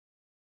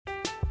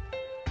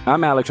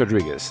I'm Alex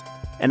Rodriguez.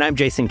 And I'm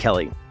Jason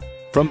Kelly.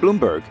 From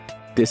Bloomberg,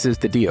 this is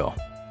The Deal.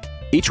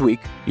 Each week,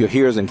 you'll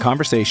hear us in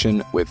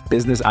conversation with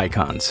business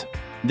icons.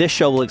 This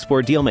show will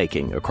explore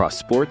deal-making across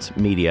sports,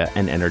 media,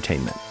 and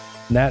entertainment.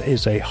 That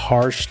is a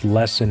harsh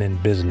lesson in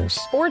business.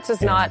 Sports is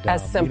not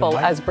as simple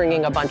as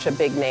bringing a bunch of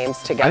big names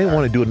together. I didn't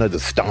want to do another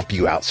stomp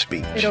you out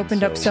speech. It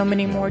opened up so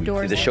many more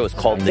doors. The show is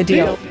called The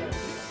Deal.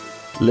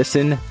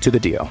 Listen to The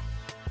Deal.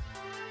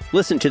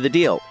 Listen to The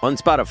Deal on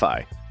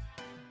Spotify.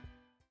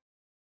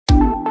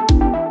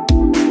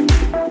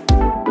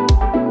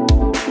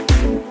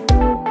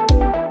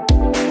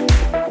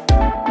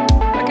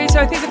 Okay, so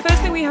I think the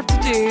first thing we have to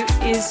do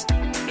is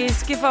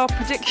give our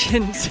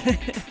predictions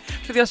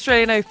for the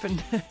Australian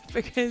Open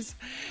because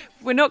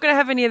we're not going to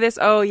have any of this,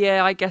 oh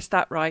yeah, I guessed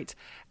that right.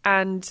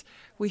 And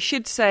we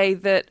should say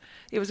that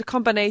it was a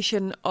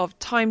combination of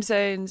time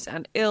zones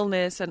and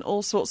illness and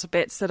all sorts of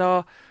bits that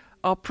our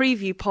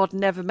preview pod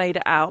never made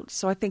it out.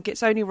 So I think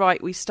it's only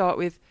right we start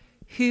with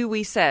who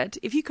we said,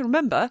 if you can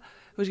remember,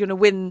 was going to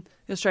win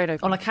the Australian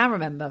Open. Well, I can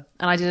remember.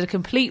 And I did a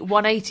complete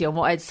 180 on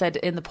what I'd said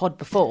in the pod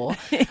before.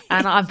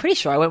 And I'm pretty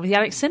sure I went with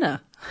Yannick Sinner.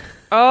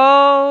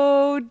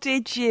 Oh,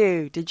 did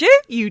you? Did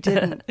you? You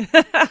didn't.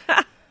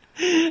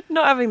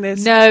 Not having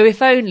this. No,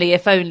 if only.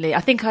 I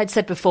think I'd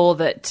said before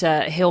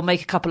that he'll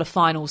make a couple of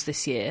finals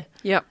this year.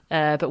 Yep.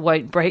 But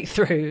won't break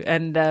through.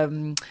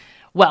 And,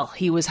 well,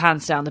 he was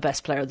hands down the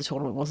best player of the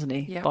tournament, wasn't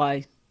he? Yep.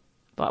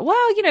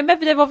 Well, you know,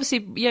 Medvedev obviously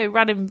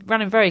ran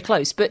him very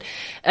close. But,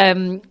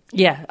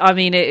 yeah, I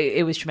mean,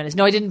 it was tremendous.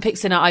 No, I didn't pick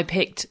Sinner. I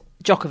picked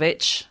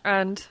Djokovic.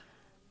 And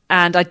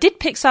I did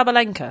pick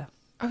Sabalenka.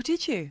 Oh,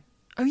 did you?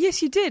 Oh,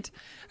 yes, you did.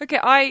 Okay,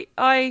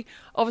 I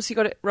obviously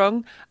got it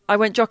wrong. I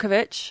went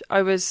Djokovic.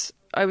 I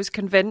was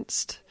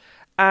convinced,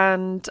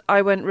 and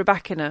I went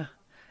Rybakina.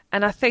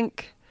 And I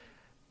think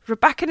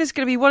Rybakina is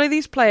going to be one of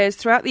these players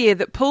throughout the year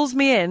that pulls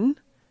me in,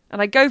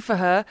 and I go for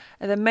her,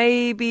 and then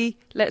maybe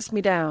lets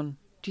me down.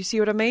 Do you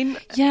see what I mean?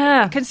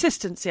 Yeah.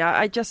 Consistency.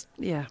 I just,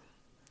 yeah.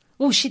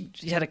 Well, she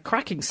had a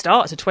cracking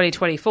start to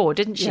 2024,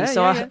 didn't she?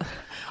 Yeah,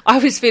 I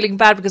was feeling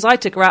bad because I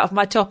took her out of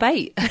my top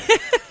 8.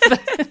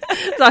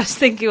 So I was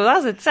thinking,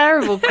 well, that's a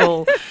terrible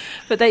call.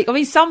 But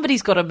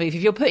somebody's got to move.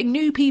 If you're putting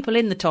new people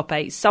in the top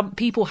 8, some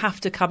people have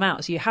to come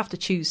out. So you have to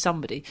choose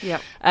somebody.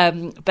 Yeah.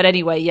 But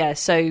anyway, yeah.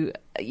 So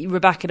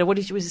Rebecca,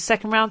 was it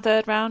second round,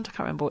 third round? I can't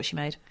remember what she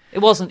made. It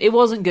wasn't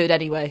good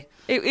anyway.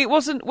 It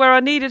wasn't where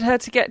I needed her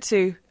to get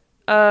to.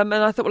 And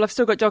I thought, well, I've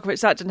still got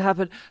Djokovic. That didn't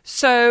happen.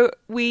 So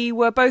we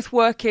were both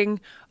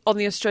working on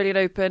the Australian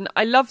Open.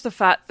 I love the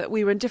fact that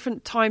we were in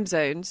different time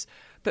zones,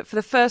 but for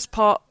the first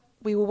part,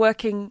 we were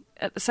working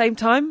at the same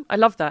time. I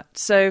love that.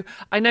 So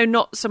I know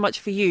not so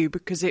much for you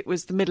because it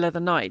was the middle of the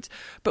night,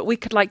 but we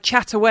could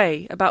chat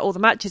away about all the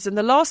matches. And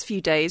the last few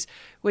days,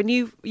 when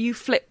you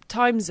flipped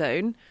time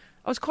zone,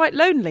 I was quite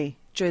lonely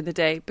during the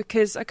day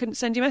because I couldn't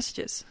send you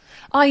messages.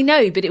 I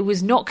know, but it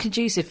was not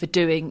conducive for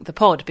doing the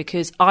pod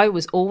because I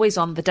was always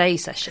on the day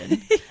session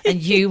and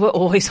you were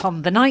always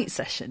on the night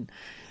session.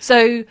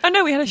 So I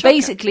know we had a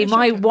basically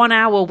my 1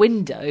 hour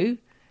window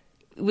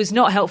was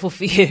not helpful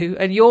for you,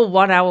 and your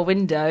 1 hour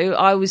window,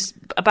 I was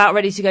about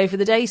ready to go for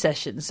the day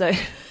session. So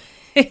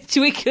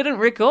we couldn't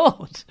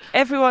record.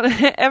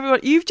 Everyone,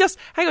 you've just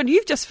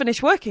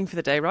finished working for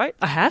the day, right?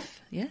 I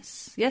have,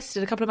 yes.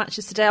 Did a couple of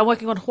matches today. I'm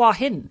working on Hua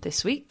Hin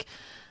this week,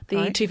 the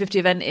 250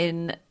 event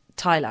in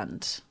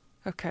Thailand.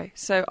 Okay,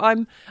 so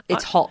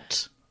It's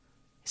hot.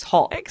 It's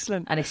hot.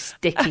 Excellent. And it's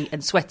sticky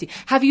and sweaty.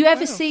 Have you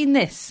ever seen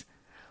this?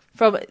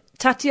 From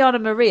Tatiana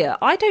Maria.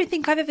 I don't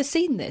think I've ever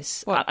seen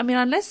this. What? I mean,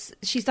 unless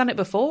she's done it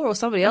before or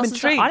somebody else.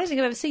 Intrigued. I don't think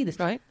I've ever seen this.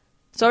 Right.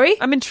 Sorry?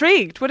 I'm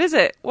intrigued. What is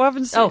it? What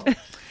happens? Oh.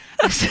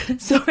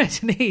 Sorry,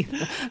 Denise.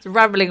 I was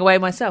rambling away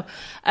myself.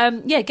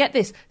 Yeah, get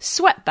this.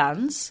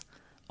 Sweatbands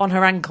on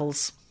her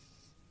ankles.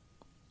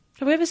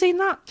 Have we ever seen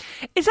that?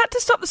 Is that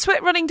to stop the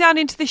sweat running down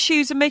into the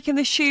shoes and making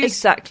the shoes...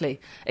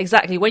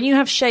 Exactly. When you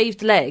have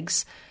shaved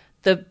legs...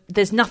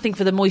 there's nothing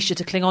for the moisture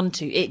to cling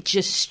onto. It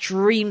just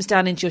streams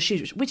down into your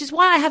shoes, which is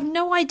why I have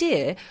no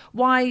idea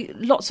why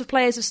lots of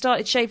players have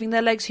started shaving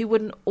their legs who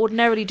wouldn't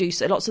ordinarily do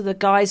so. Lots of the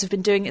guys have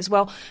been doing it as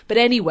well. But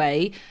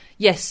anyway,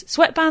 yes,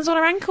 sweatbands on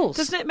our ankles.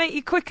 Doesn't it make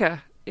you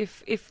quicker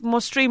if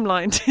more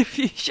streamlined if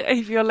you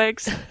shave your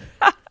legs?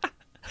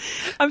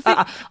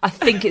 I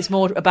think it's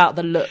more about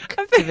the look,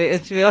 to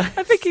be honest.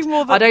 I'm thinking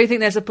more I don't think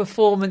there's a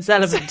performance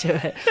element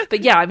to it.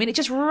 But yeah, I mean, it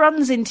just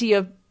runs into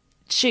your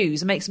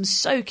shoes and makes them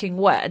soaking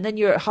wet, and then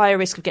you're at higher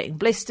risk of getting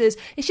blisters.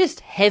 It's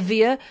just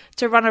heavier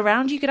to run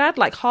around. You could add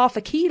half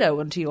a kilo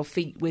onto your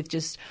feet with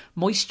just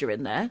moisture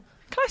in there.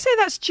 Can I say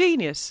that's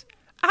genius?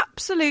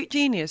 Absolute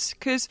genius,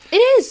 because it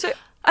is.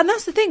 And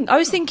that's the thing. I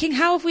was thinking,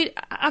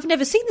 I've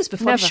never seen this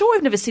before. Never. I'm sure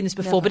I've never seen this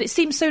before, but it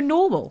seems so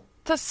normal.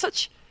 That's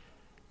such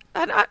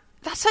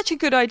a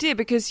good idea,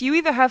 because you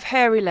either have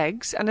hairy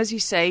legs, and as you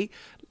say,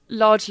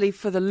 largely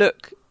for the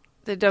look,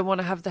 they don't want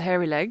to have the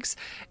hairy legs,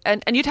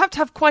 and you'd have to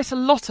have quite a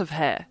lot of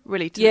hair,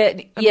 really.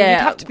 You'd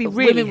have to be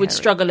really Women would hairy.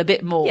 struggle a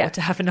bit more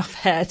to have enough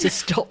hair to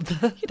stop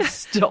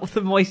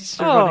the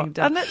moisture running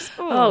down. And that's,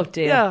 oh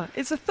dear, yeah,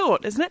 it's a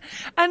thought, isn't it?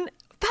 And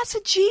that's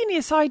a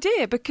genius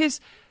idea, because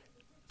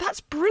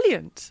that's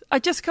brilliant. I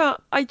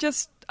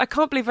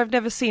can't believe I've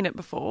never seen it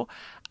before.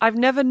 I've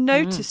never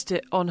noticed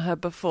it on her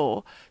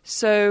before.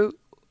 So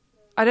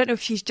I don't know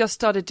if she's just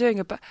started doing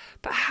it, but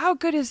how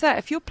good is that?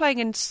 If you're playing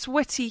in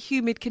sweaty,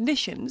 humid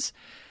conditions,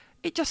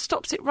 it just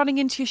stops it running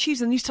into your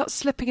shoes and you start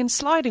slipping and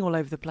sliding all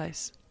over the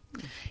place.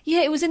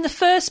 Yeah, it was in the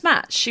first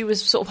match. She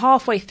was sort of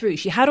halfway through.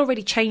 She had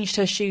already changed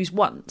her shoes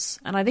once,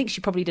 and I think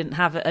she probably didn't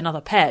have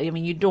another pair. I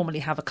mean, you'd normally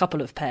have a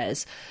couple of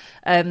pairs.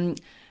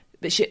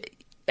 But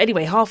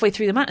anyway, halfway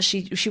through the match,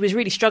 she was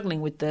really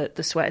struggling with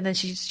the sweat, and then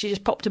she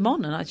just popped them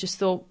on, and I just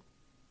thought,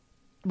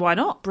 why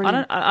not?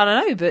 Brilliant. I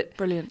don't know, but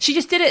brilliant. She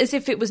just did it as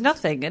if it was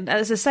nothing. And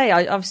as I say,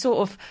 I'm sort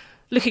of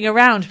looking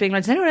around, being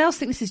like, does anyone else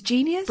think this is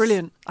genius?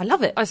 Brilliant. I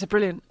love it. I said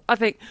brilliant. I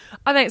think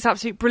it's an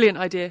absolutely brilliant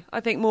idea. I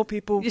think more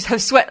people... You just have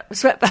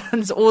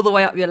sweatbands all the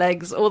way up your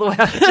legs, all the way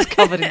up, just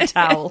covered in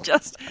towel.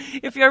 Just,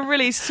 if you're a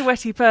really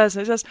sweaty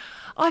person,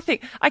 I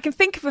think I can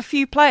think of a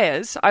few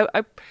players,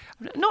 I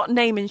not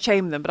name and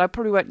shame them, but I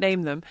probably won't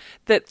name them,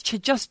 that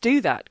should just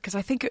do that, because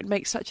I think it would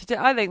make such a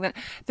difference. I think that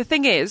the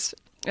thing is,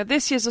 at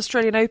this year's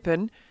Australian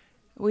Open,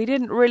 we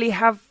didn't really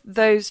have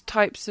those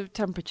types of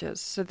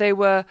temperatures. So there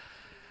were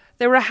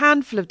a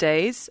handful of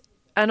days,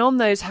 and on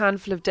those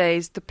handful of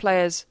days, the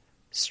players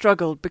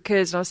struggled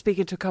because, and I was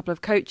speaking to a couple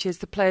of coaches,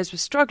 the players were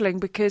struggling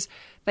because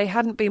they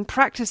hadn't been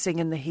practicing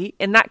in the heat,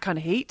 in that kind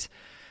of heat,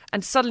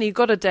 and suddenly you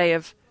got a day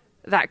of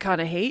that kind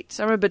of heat.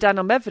 I remember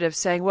Daniil Medvedev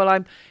saying, "Well,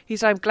 I'm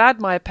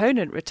glad my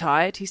opponent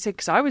retired." He said,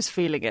 "Because I was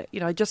feeling it.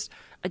 I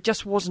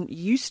just wasn't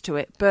used to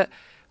it." But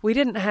we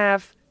didn't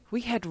have. We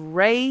had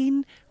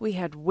rain, we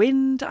had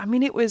wind. I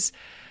mean, it was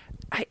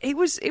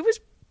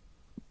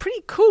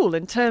pretty cool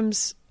in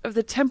terms of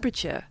the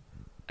temperature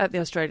at the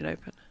Australian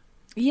Open.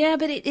 Yeah,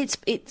 but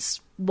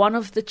it's one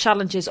of the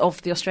challenges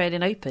of the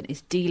Australian Open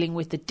is dealing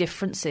with the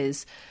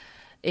differences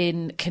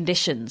in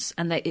conditions,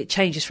 and it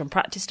changes from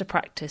practice to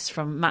practice,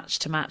 from match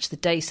to match. The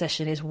day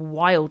session is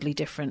wildly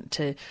different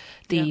to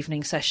the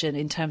evening session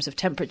in terms of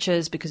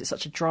temperatures, because it's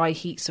such a dry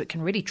heat, so it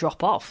can really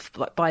drop off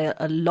by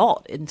a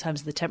lot in terms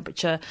of the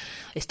temperature.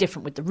 It's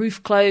different with the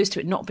roof closed to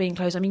it not being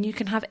closed. I mean, you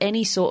can have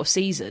any sort of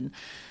season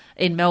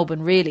in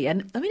Melbourne, really.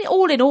 And I mean,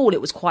 all in all,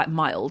 it was quite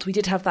mild. We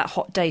did have that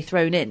hot day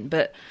thrown in,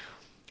 but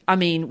I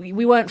mean,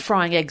 we weren't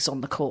frying eggs on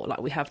the court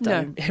like we have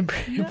done in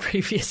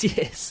previous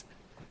years.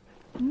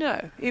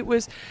 No, it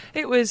was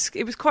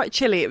quite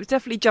chilly. It was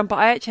definitely jumper.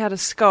 I actually had a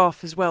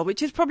scarf as well,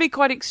 which is probably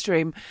quite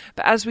extreme.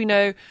 But as we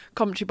know,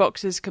 commentary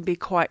boxes can be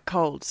quite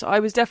cold. So I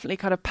was definitely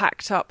kind of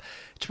packed up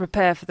to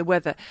prepare for the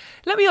weather.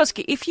 Let me ask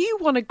you, if you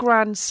won a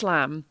Grand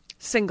Slam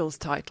singles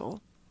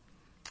title,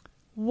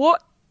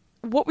 what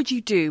would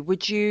you do?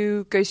 Would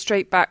you go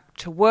straight back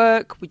to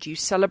work? Would you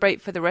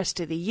celebrate for the rest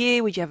of the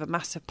year? Would you have a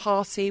massive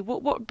party?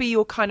 What would be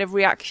your kind of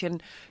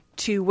reaction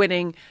to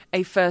winning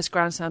a first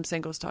Grand Slam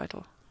singles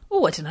title?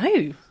 Oh, I don't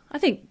know. I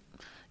think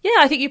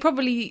you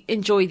probably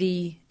enjoy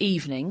the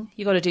evening.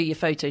 You got to do your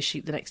photo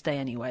shoot the next day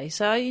anyway.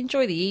 So I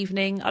enjoy the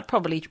evening. I'd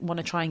probably want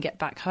to try and get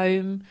back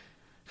home,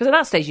 because at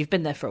that stage you've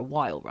been there for a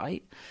while,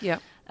 right? Yeah.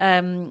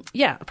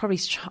 I'd probably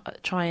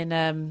try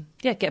and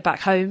get back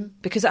home,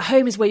 because at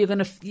home is where you're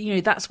going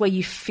to, that's where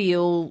you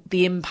feel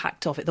the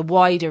impact of it, the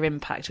wider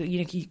impact.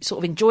 You sort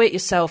of enjoy it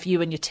yourself,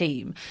 you and your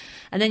team,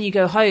 and then you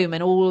go home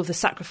and all of the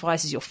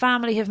sacrifices your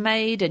family have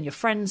made and your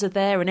friends are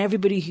there, and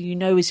everybody who you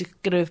know is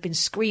going to have been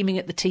screaming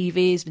at the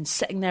TV, has been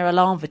setting their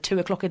alarm for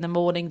 2:00 in the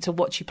morning to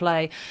watch you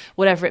play,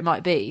 whatever it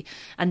might be,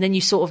 and then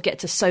you sort of get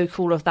to soak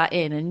all of that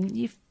in, and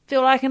you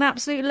feel like an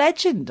absolute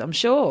legend, I'm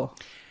sure.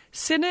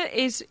 Sinner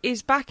is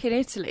back in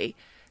Italy,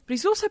 but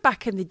he's also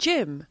back in the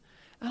gym.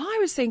 And I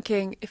was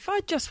thinking, if I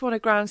just won a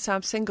Grand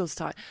Slam singles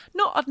title,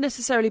 not I'd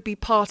necessarily be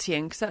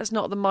partying, because that's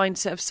not the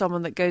mindset of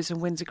someone that goes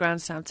and wins a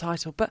Grand Slam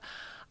title, but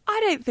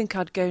I don't think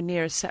I'd go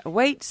near a set of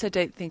weights. I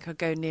don't think I'd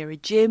go near a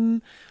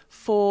gym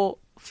for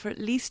at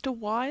least a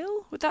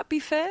while. Would that be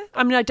fair?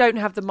 I mean, I don't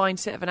have the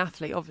mindset of an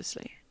athlete,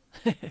 obviously.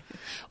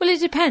 Well, it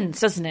depends,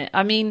 doesn't it?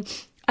 I mean,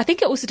 I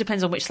think it also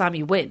depends on which slam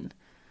you win,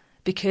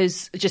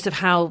 because just of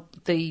how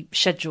the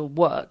schedule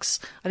works.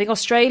 I think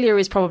Australia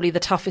is probably the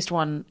toughest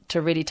one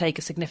to really take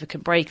a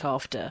significant break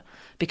after,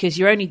 because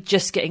you're only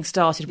just getting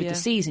started with the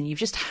season. You've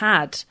just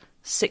had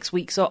 6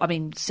 weeks off. I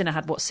mean, Sinner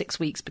had, 6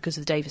 weeks because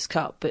of the Davis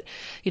Cup, but,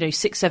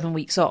 6-7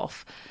 weeks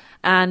off.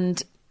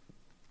 And,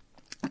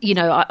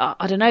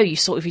 I don't know,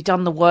 you've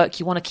done the work,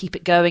 you want to keep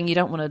it going, you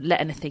don't want to let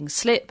anything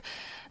slip.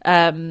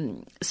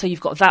 So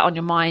you've got that on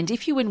your mind.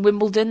 If you win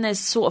Wimbledon, there's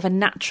sort of a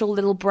natural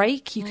little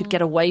break. You could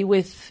get away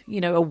with,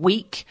 a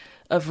week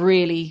of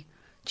really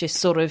just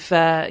sort of,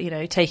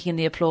 taking in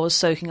the applause,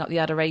 soaking up the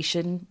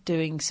adoration,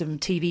 doing some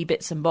TV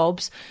bits and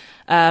bobs,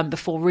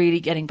 before really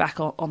getting back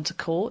onto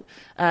court.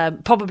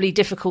 Probably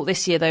difficult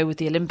this year, though, with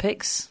the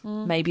Olympics.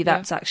 Maybe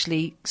that's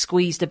actually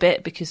squeezed a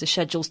bit because the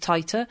schedule's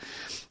tighter.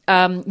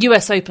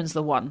 US Open's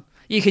the one.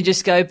 You could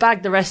just go,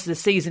 bag the rest of the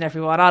season,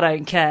 everyone. I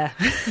don't care.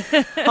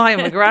 I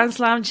am a Grand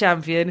Slam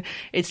champion.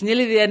 It's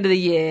nearly the end of the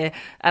year,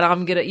 and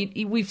I'm going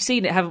to... We've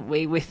seen it, haven't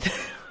we, with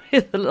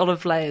with a lot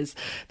of players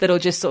that'll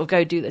just sort of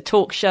go do the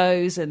talk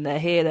shows, and they're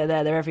here, they're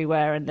there, they're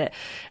everywhere, and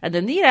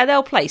then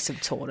they'll play some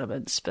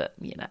tournaments, but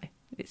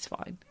it's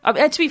fine.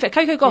 To be fair,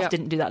 Coco Gauff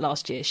didn't do that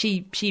last year.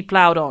 She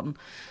ploughed on,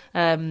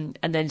 and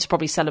then it's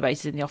probably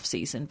celebrated in the off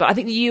season. But I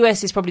think the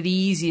US is probably the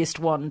easiest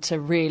one to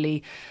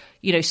really,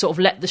 sort of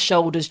let the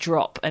shoulders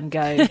drop and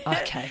go,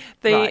 okay.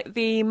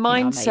 The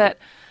mindset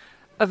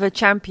of a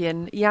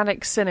champion,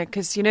 Jannik Sinner,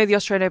 because the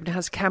Australian Open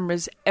has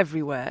cameras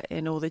everywhere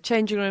in all the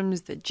changing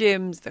rooms, the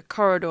gyms, the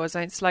corridors.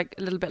 And it's like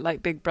a little bit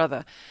like Big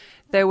Brother.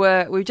 We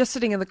were just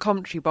sitting in the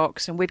commentary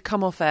box, and we'd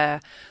come off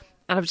air,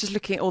 and I was just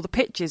looking at all the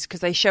pictures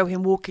because they show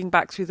him walking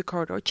back through the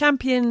corridor of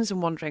champions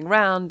and wandering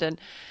around, and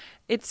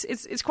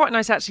it's quite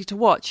nice actually to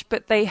watch.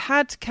 But they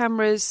had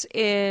cameras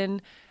in,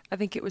 I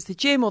think it was the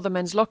gym or the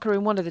men's locker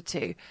room, one of the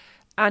two.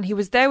 And he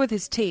was there with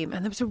his team,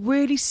 and there was a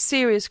really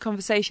serious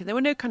conversation. There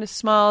were no kind of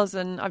smiles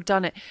and I've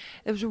done it.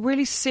 There was a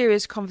really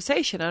serious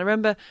conversation. And I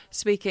remember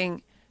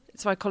speaking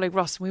to my colleague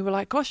Ross, and we were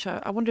like, gosh,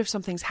 I wonder if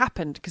something's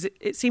happened, because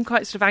it seemed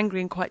quite sort of angry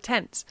and quite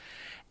tense.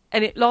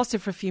 And it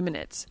lasted for a few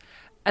minutes,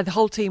 and the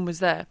whole team was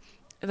there.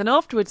 And then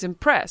afterwards in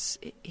press,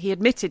 he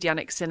admitted,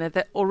 Jannik Sinner,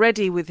 that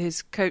already with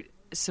his coach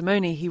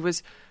Simone, he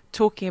was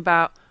talking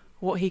about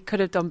what he could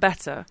have done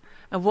better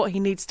and what he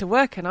needs to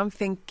work. And I'm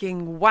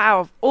thinking, wow,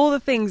 of all the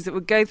things that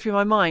would go through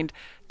my mind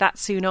that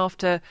soon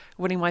after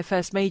winning my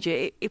first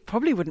major, it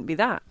probably wouldn't be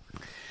that.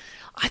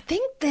 I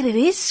think that it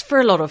is for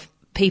a lot of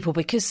people,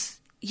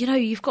 because,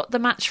 you've got the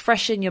match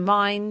fresh in your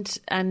mind,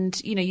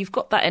 and, you've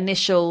got that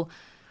initial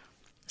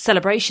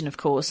celebration, of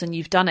course, and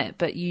you've done it.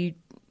 But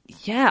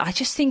I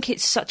just think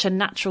it's such a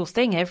natural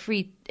thing.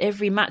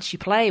 Every match you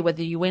play,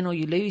 whether you win or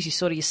you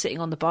lose, you're sitting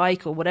on the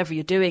bike or whatever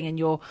you're doing, and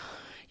you're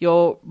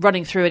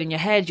running through it in your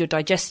head, you're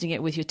digesting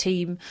it with your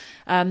team.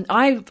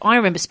 I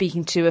remember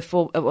speaking to a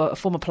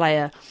former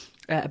player,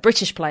 a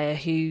British player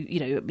who,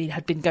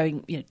 had been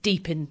going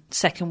deep in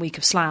second week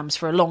of slams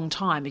for a long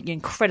time,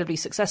 incredibly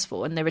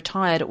successful, and they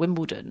retired at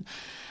Wimbledon,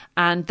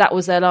 and that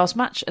was their last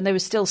match, and they were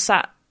still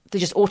sat. They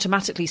just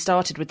automatically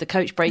started with the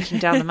coach breaking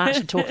down the match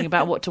and talking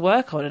about what to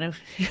work on. And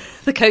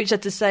the coach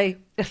had to say,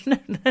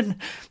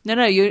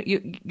 no,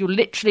 you're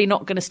literally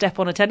not going to step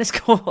on a tennis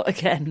court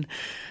again.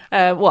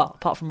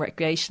 Apart from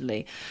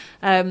recreationally.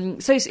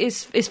 So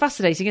it's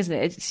fascinating, isn't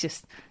it? It's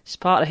just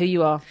part of who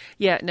you are.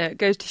 Yeah, no, it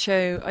goes to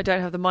show I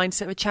don't have the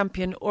mindset of a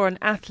champion or an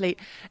athlete.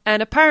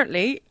 And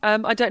apparently,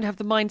 I don't have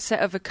the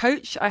mindset of a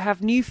coach. I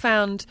have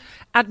newfound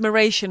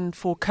admiration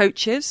for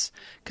coaches,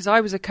 because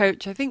I was a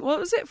coach, I think,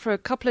 for a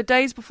couple of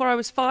days before I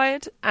was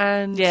fired.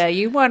 And yeah,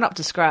 you weren't up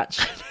to scratch.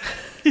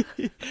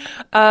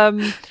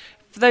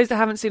 For those that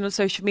haven't seen on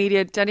social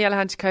media, Daniela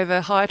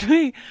Hantuchova hired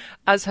me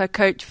as her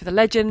coach for the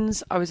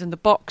Legends. I was in the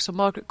box on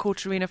Margaret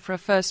Court Arena for her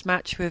first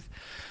match with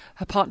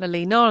her partner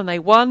Li Na, and they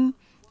won.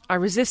 I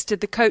resisted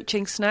the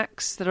coaching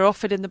snacks that are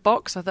offered in the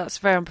box. I thought that's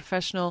very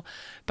unprofessional.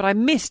 But I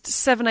missed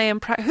 7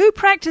 a.m. practice. Who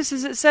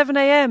practices at 7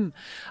 a.m?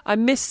 I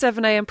missed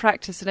 7 a.m.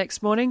 practice the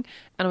next morning,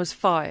 and I was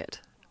fired.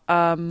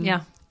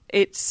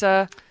 It's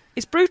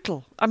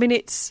brutal. I mean,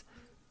 it's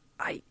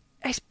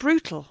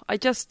brutal. I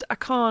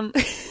can't.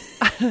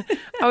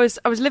 I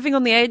was living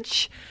on the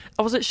edge.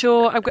 I wasn't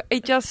sure.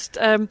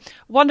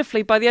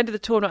 Wonderfully, by the end of the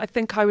tournament, I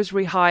think I was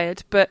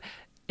rehired. But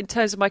in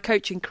terms of my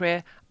coaching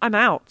career, I'm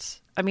out.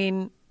 I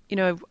mean,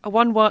 I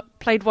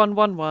played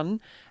 1-1-1,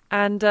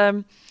 and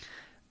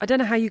I don't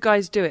know how you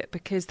guys do it,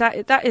 because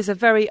that is a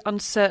very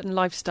uncertain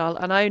lifestyle,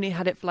 and I only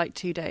had it for like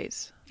 2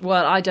 days.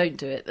 Well, I don't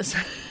do it.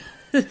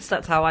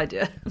 That's how I do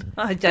it.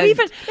 I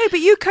don't. But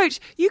you coach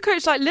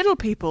like little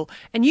people,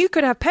 and you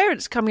could have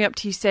parents coming up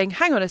to you saying,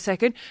 hang on a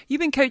second, you've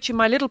been coaching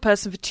my little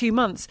person for 2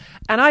 months,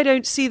 and I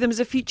don't see them as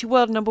a future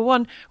world number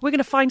one. We're going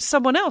to find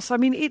someone else. I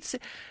mean, it's a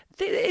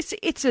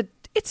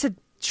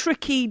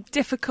tricky,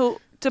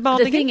 difficult,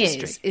 demanding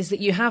industry. The thing is that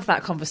you have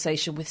that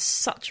conversation with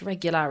such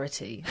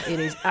regularity. It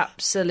is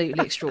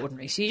absolutely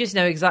extraordinary. So you just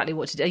know exactly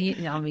what to do.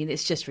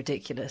 It's just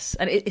ridiculous.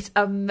 And it's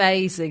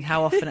amazing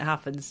how often it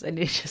happens. And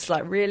you're just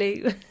like,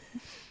 really?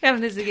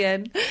 Having this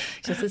again?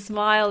 Just to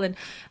smile and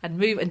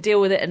move and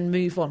deal with it and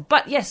move on.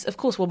 But yes, of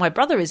course, my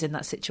brother is in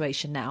that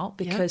situation now,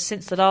 because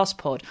since the last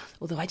pod,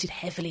 although I did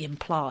heavily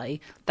imply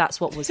that's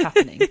what was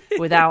happening,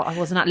 I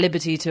wasn't at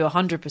liberty to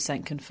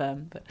 100%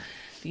 confirm, but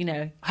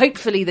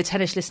hopefully the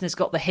tennis listeners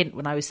got the hint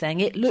when I was saying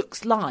it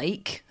looks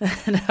like,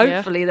 and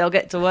hopefully they'll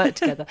get to work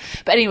together.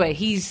 But anyway,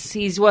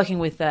 he's working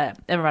with Emma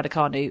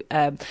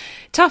Raducanu.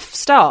 Tough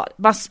start,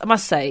 I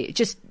must say,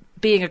 just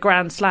being a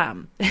Grand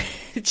Slam.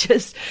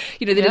 Just,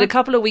 they did a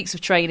couple of weeks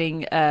of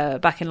training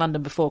back in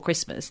London before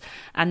Christmas,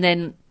 and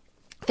then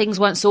things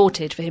weren't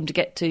sorted for him to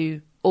get to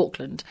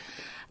Auckland.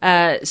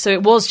 So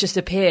it was just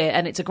a pier,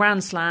 and it's a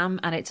Grand Slam,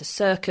 and it's a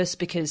circus,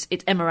 because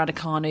it's Emma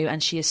Raducanu,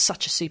 and she is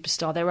such a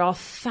superstar. There are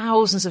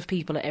thousands of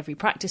people at every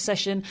practice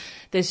session.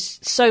 There's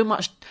so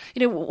much,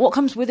 what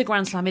comes with a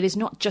Grand Slam. It is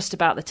not just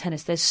about the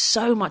tennis. There's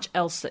so much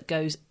else that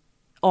goes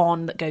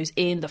on, that goes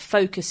in. The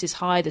focus is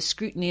high, the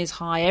scrutiny is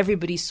high.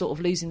 Everybody's sort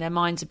of losing their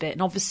minds a bit.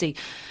 And obviously,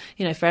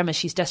 for Emma,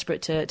 she's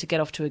desperate to get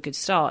off to a good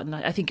start. And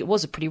I think it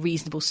was a pretty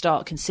reasonable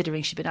start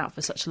considering she'd been out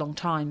for such a long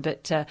time.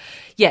 But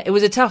it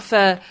was a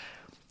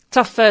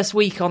tough first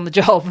week on the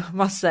job, I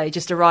must say.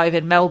 Just arrive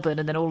in Melbourne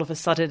and then all of a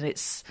sudden you're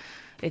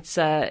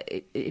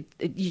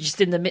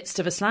just in the midst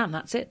of a slam.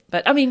 That's it.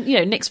 But I mean,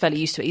 Nick's fairly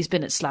used to it. He's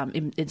been at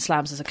in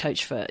slams as a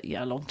coach for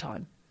a long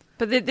time.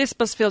 But this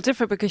must feel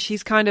different because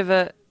she's kind of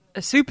a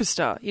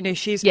superstar.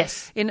 She's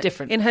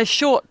different in her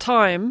short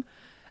time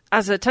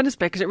as a tennis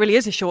player, because it really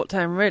is a short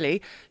term.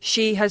 Really,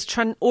 she has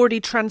already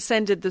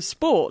transcended the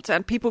sport,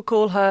 and people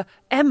call her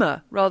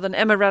Emma rather than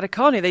Emma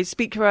Raducanu. They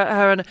speak to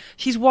her, and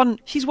she's one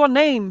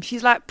name.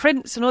 She's like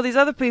Prince and all these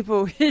other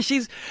people. she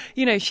is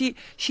a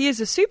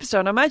superstar.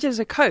 And I imagine as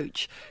a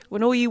coach,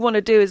 when all you want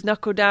to do is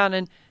knuckle down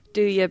and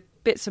do your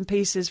bits and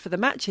pieces for the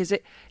matches,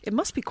 it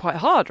must be quite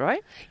hard,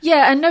 right?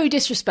 Yeah, and no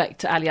disrespect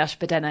to Aliash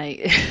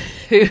Bedene,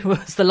 who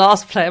was the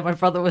last player my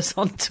brother was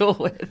on tour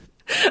with.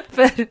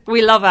 But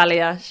we love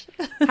Aliash.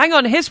 Hang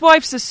on, his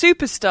wife's a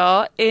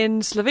superstar in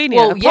Slovenia.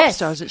 Well, a pop yes.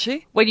 star, isn't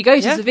she? When you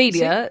go to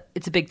Slovenia,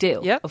 it's a big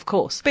deal, of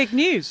course. Big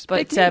news.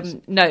 But big news.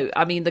 No,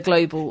 I mean, the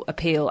global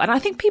appeal. And I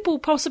think people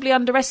possibly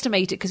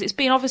underestimate it because it's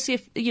been obviously,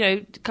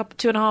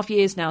 2.5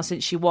 years now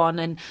since she won.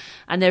 And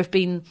there have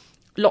been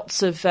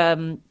lots of...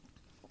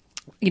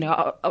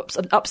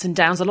 ups and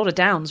downs, a lot of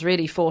downs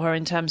really for her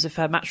in terms of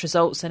her match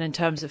results and in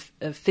terms of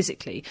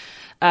physically.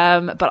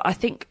 But I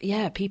think,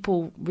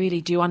 people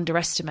really do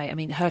underestimate. I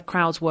mean, her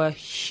crowds were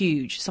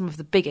huge, some of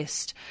the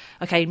biggest.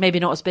 Okay, maybe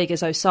not as big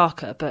as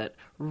Osaka, but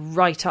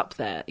right up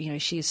there.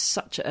 She is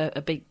such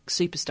a big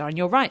superstar. And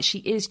you're right, she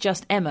is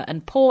just Emma.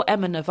 And poor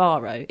Emma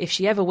Navarro, if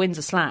she ever wins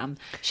a slam,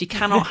 she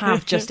cannot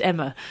have just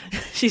Emma.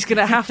 She's going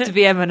to have to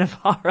be Emma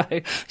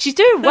Navarro. She's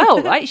doing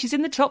well, right? She's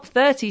in the top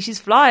 30. She's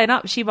flying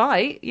up. She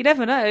might. You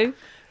never know.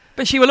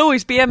 But she will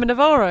always be Emma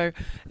Navarro.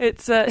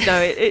 It's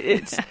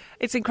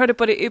it's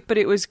incredible, but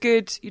it was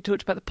good. You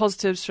talked about the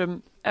positives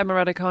from Emma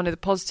Raducanu. The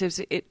positives,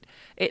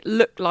 it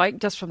looked like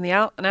just from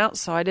an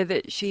outsider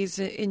that she's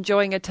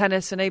enjoying her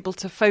tennis and able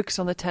to focus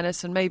on the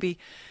tennis, and maybe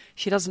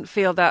she doesn't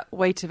feel that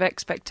weight of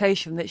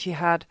expectation that she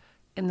had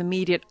in the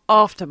immediate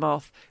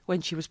aftermath when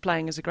she was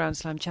playing as a Grand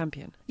Slam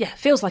champion. Yeah,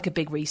 feels like a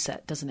big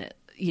reset, doesn't it?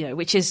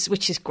 Which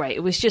is great.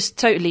 It was just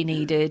totally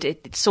needed.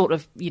 It's sort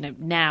of,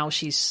 now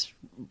she's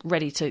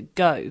ready to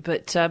go.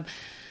 But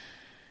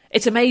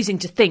it's amazing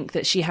to think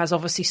that she has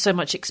obviously so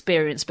much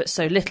experience, but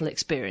so little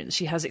experience.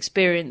 She has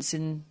experience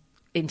in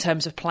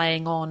terms of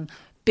playing on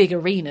big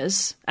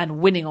arenas and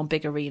winning on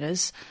big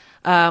arenas.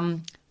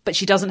 But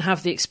she doesn't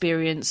have the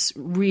experience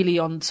really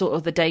on sort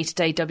of the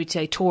day-to-day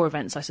WTA Tour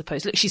events, I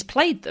suppose. Look, she's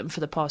played them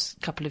for the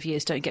past couple of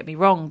years, don't get me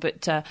wrong,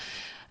 but...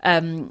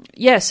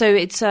 so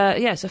it's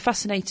a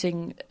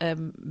fascinating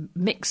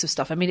mix of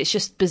stuff. I mean, it's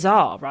just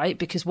bizarre, right?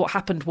 Because what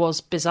happened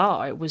was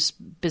bizarre. It was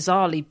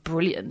bizarrely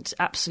brilliant,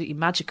 absolutely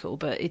magical.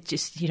 But it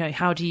just,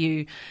 how do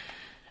you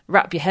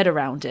wrap your head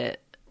around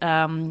it?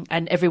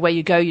 And everywhere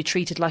you go, you're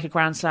treated like a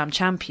Grand Slam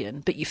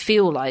champion, but you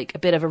feel like a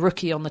bit of a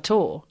rookie on the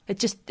tour.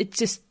 It's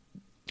just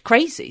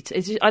crazy.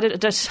 I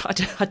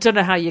don't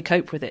know how you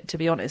cope with it, to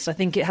be honest. I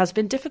think it has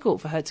been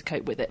difficult for her to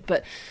cope with it,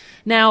 but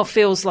now it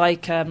feels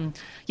like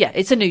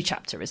it's a new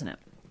chapter, isn't it?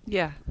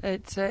 Yeah,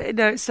 it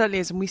certainly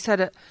is. And we said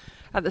it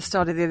at the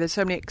start of the year, there's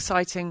so many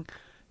exciting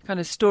kind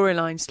of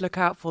storylines to look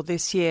out for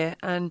this year.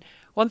 And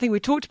one thing we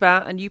talked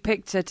about, and you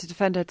picked her to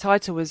defend her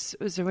title, was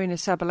Aryna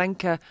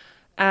Sabalenka.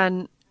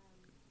 And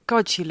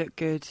God, she looked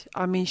good.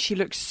 I mean, she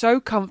looked so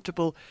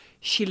comfortable.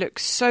 She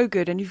looks so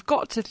good. And you've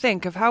got to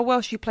think of how well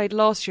she played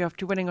last year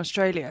after winning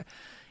Australia.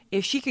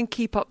 If she can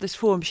keep up this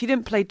form, she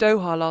didn't play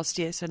Doha last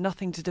year, so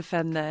nothing to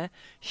defend there.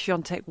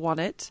 Świątek won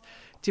it.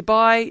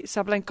 Dubai,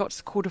 Sabalenka got to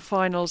the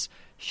quarterfinals.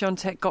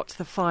 Świątek got to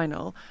the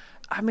final.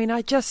 I mean,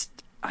 I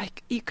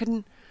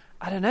don't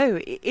know.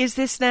 Is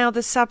this now the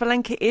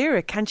Sabalenka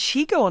era? Can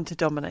she go on to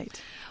dominate?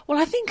 Well,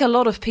 I think a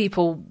lot of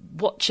people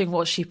watching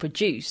what she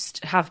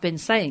produced have been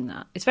saying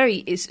that. It's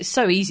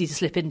so easy to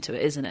slip into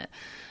it, isn't it?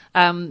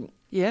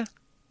 Yeah.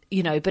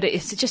 But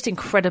it's just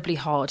incredibly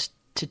hard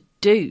to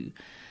do.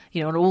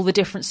 On all the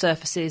different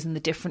surfaces and the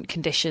different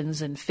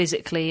conditions and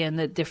physically and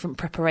the different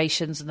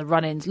preparations and the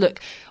run-ins. Look,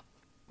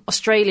 the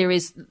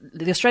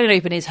Australian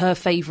Open is her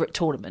favourite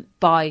tournament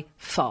by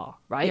far,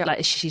 right? Yeah.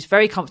 Like, she's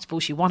very comfortable.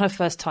 She won her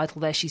first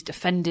title there. She's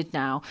defended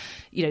now.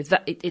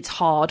 That it's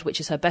hard, which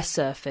is her best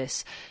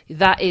surface.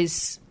 That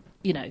is,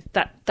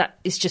 that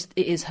is just,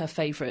 it is her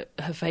favourite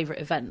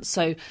event.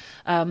 So,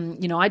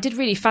 I did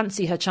really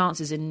fancy her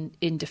chances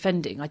in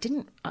defending.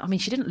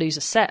 She didn't lose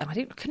a set, and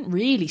I couldn't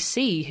really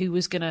see who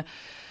was going to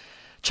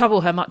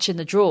trouble her much in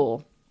the draw.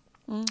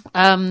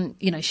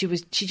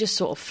 She just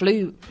sort of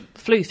flew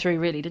through,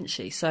 really, didn't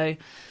she? So,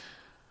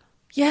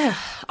 yeah,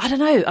 I don't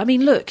know. I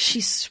mean, look,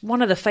 she's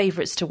one of the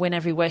favourites to win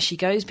everywhere she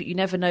goes, but you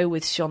never know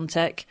with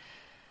Świątek.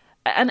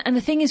 And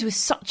the thing is, with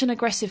such an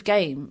aggressive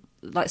game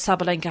like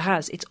Sabalenka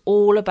has, it's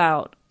all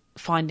about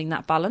finding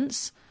that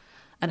balance.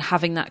 and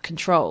having that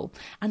control.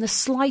 And the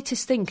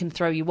slightest thing can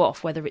throw you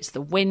off, whether it's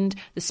the wind,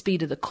 the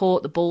speed of the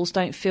court, the balls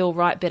don't feel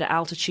right, bit of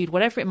altitude,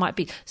 whatever it might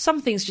be.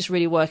 Some things just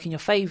really work in your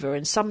favour,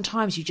 and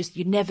sometimes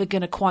you're never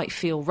going to quite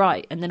feel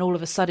right, and then all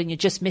of a sudden you're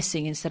just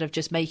missing instead of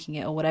just making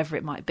it, or whatever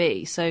it might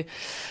be. So,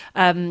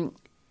 I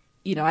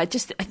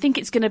think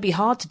it's going to be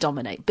hard to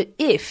dominate. But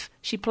if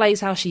she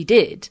plays how she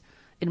did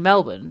in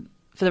Melbourne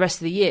for the rest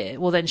of the year,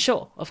 well then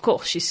sure, of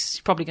course,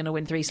 she's probably going to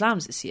win 3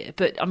 slams this year.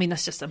 But I mean,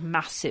 that's just a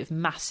massive,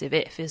 massive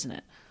if, isn't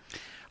it?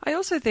 I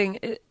also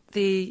think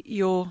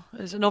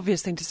it's an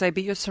obvious thing to say,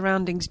 but your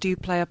surroundings do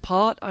play a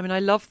part. I mean, I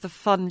love the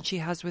fun she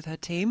has with her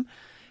team.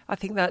 I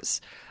think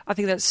that's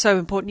so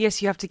important.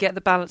 Yes, you have to get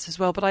the balance as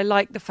well, but I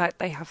like the fact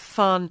they have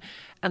fun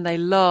and they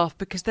laugh,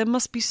 because there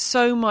must be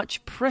so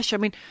much pressure. I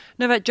mean,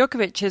 Novak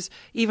Djokovic has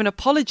even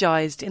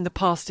apologised in the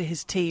past to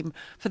his team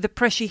for the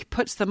pressure he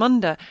puts them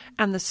under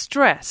and the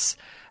stress,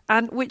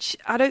 and which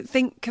I don't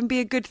think can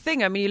be a good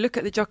thing. I mean, you look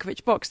at the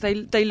Djokovic box,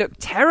 they look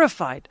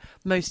terrified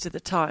most of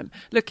the time.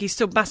 Look, he's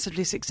still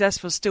massively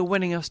successful, still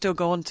winning, he'll still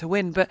go on to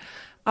win, but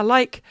I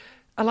like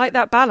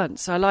that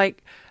balance.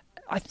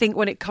 I think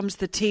when it comes to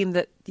the team,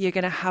 that you're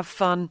going to have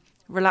fun,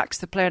 relax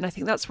the player. And I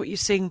think that's what you're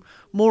seeing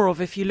more of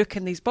if you look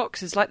in these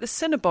boxes, like the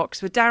Sinner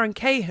box with Darren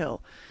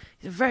Cahill.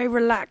 He's a very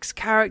relaxed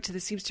character.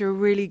 There seems to be a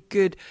really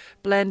good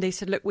blend. They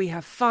said, look, we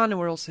have fun and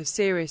we're also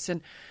serious.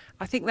 And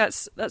I think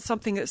that's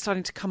something that's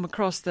starting to come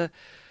across the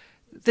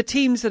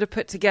teams that are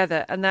put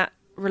together, and that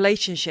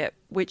relationship,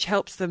 which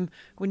helps them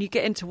when you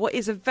get into what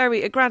is a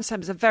Grand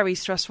Slam is a very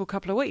stressful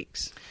couple of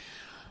weeks.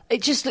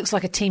 It just looks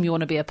like a team you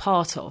want to be a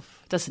part of,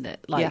 doesn't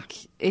it?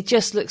 It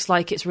just looks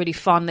like it's really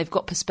fun. They've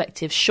got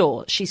perspective.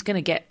 Sure, she's going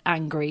to get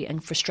angry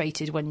and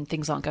frustrated when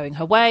things aren't going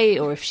her way,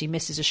 or if she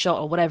misses a shot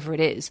or whatever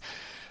it is.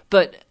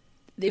 But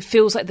it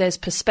feels like there's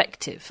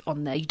perspective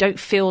on there. You don't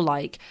feel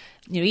like,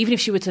 even if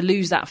she were to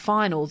lose that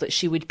final, that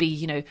she would be,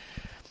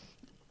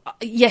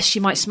 yes, she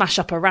might smash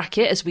up a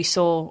racket, as we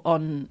saw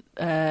on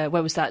where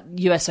was that,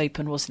 US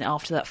Open, wasn't it?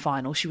 After that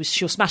final,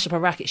 she'll smash up a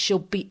racket. She'll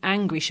be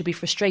angry. She'll be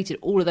frustrated.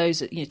 All of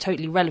those are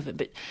totally relevant.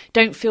 But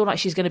don't feel like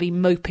she's going to be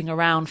moping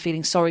around,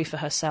 feeling sorry for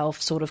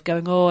herself, sort of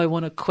going, "Oh, I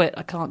want to quit.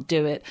 I can't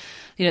do it."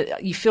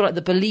 You feel like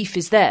the belief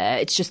is there.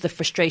 It's just the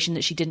frustration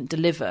that she didn't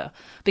deliver.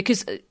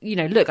 Because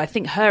look, I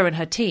think her and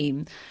her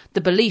team,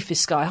 the belief is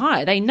sky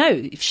high. They know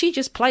if she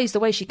just plays the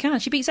way she can,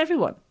 she beats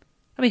everyone.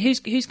 I mean, who's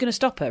going to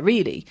stop her,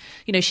 really?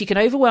 She can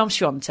overwhelm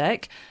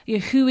Swiatek.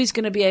 Who is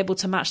going to be able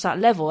to match that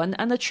level?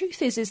 And the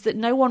truth is that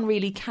no one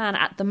really can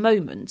at the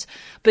moment.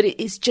 But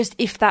it is just,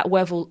 if that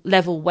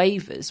level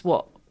wavers,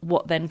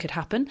 what then could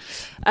happen?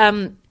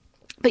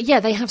 But yeah,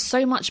 they have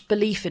so much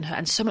belief in her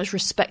and so much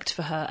respect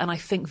for her. And I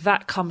think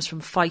that comes from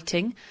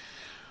fighting.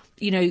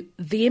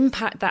 The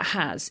impact that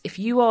has, if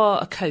you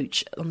are a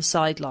coach on the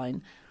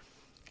sideline,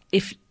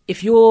 if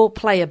your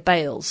player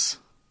bails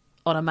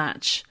on a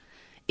match,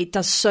 it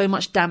does so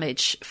much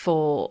damage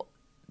for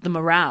the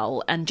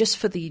morale and just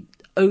for the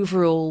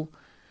overall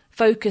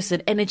focus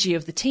and energy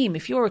of the team.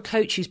 If you're a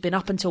coach who's been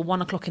up until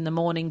 1 o'clock in the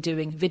morning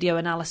doing video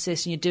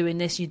analysis, and you're doing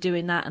this, you're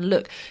doing that, and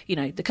look,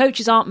 the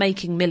coaches aren't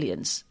making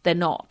millions. They're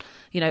not.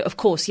 Of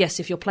course, yes,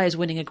 if your player's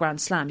winning a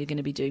Grand Slam, you're going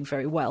to be doing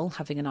very well,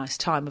 having a nice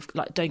time.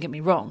 Don't get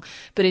me wrong.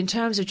 But in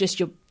terms of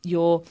just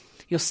your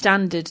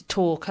standard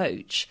tour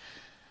coach,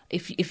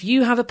 if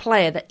you have a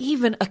player that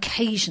even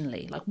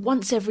occasionally, like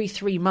once every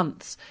 3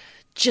 months,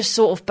 just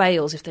sort of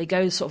bails, if they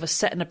go sort of a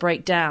set and a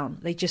break down,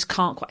 they just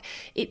can't quite.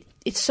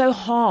 It's so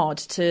hard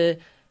to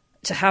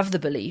have the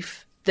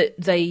belief that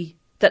the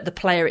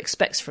player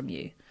expects from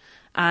you,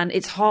 and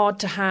it's hard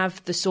to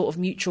have the sort of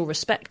mutual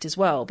respect as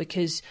well,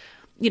 because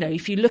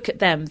if you look at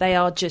them,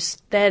 they're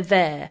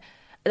there.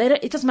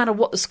 It doesn't matter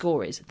what the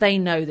score is. They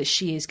know that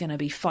she is going to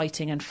be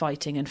fighting and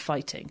fighting and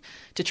fighting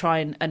to try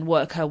and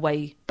work her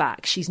way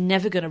back. She's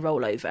never going to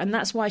roll over. And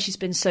that's why she's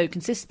been so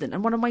consistent.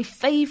 And one of my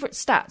favourite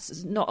stats,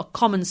 is not a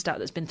common stat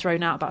that's been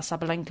thrown out about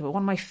Sabalenka, but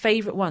one of my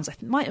favourite ones, I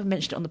might have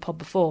mentioned it on the pod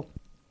before,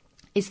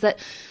 is that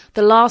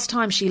the last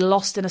time she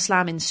lost in a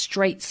slam in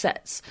straight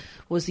sets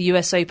was the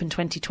US Open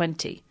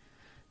 2020.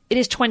 It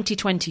is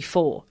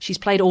 2024. She's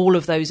played all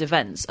of those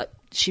events.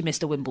 She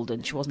missed a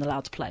Wimbledon. She wasn't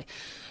allowed to play.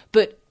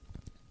 But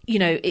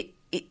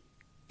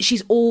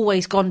she's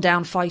always gone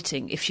down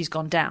fighting if she's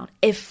gone down.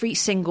 Every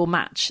single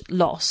match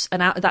loss.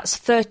 And that's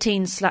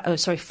 14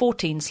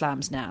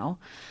 slams now.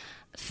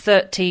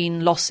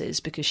 13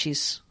 losses because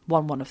she's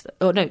won one of them.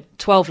 Oh, no,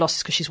 12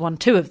 losses because she's won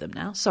 2 of them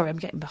now. Sorry, I'm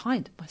getting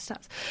behind my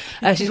stats.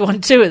 She's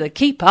won 2 of them.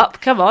 Keep up,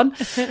 come on.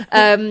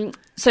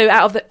 So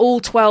out of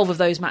all 12 of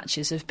those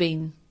matches have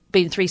been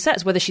 3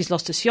 sets, whether she's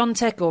lost to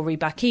Swiatek or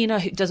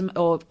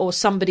Rybakina, or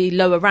somebody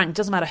lower ranked,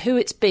 doesn't matter who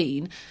it's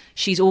been,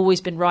 she's always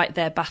been right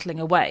there battling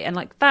away. And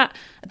like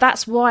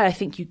that's why I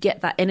think you get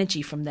that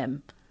energy from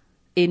them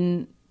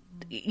in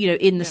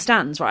the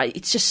stands, right?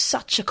 It's just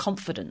such a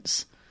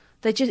confidence.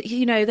 They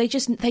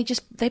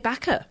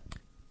back her.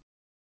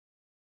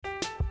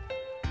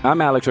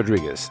 I'm Alex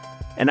Rodriguez.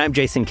 And I'm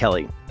Jason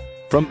Kelly.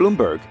 From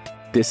Bloomberg,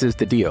 this is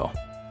The Deal.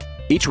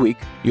 Each week,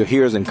 you'll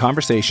hear us in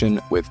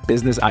conversation with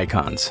business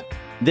icons.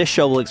 This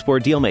show will explore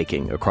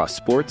deal-making across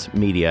sports,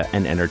 media,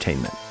 and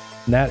entertainment.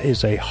 That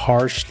is a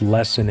harsh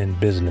lesson in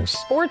business.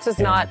 Sports is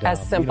not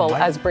as simple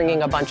as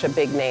bringing a bunch of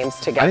big names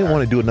together. I didn't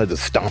want to do another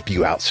stomp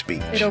you out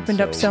speech. It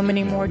opened up so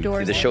many more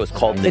doors. The show is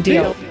called The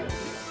Deal.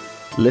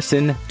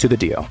 Listen to The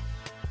Deal.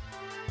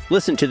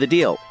 Listen to The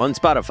Deal on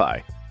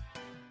Spotify.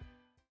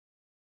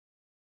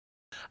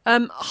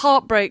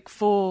 Heartbreak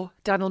for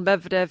Daniil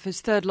Medvedev,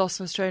 his third loss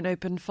in Australian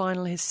Open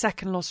final, his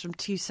second loss from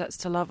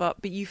 2-0 up.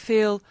 But you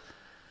feel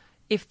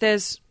if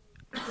there's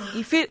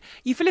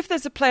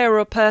a player or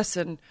a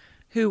person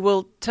who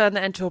will turn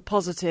that into a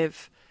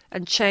positive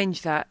and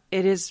change that,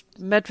 it is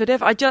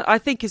Medvedev. I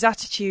think his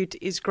attitude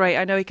is great.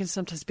 I know he can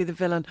sometimes be the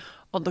villain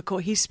on the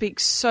court. He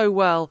speaks so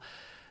well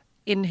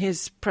in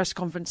his press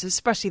conferences,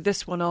 especially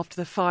this one after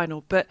the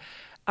final. But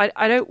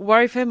I don't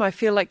worry for him. I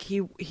feel like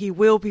he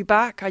will be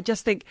back. I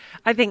think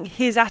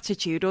his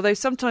attitude, although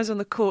sometimes on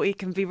the court he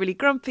can be really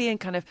grumpy and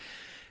kind of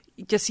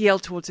just yell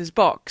towards his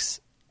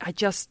box, I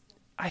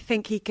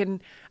think he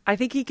can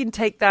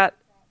take that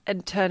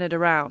and turn it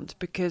around,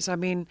 because I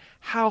mean,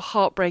 how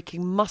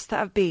heartbreaking must that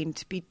have been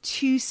to be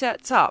 2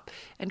 sets up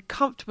and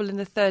comfortable in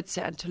the third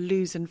set and to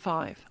lose in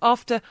 5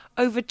 after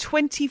over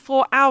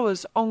 24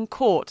 hours on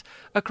court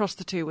across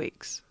the 2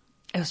 weeks?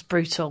 It was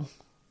brutal.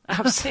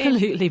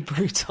 Absolutely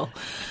brutal.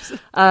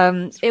 It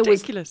was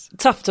ridiculous.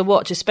 Tough to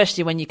watch,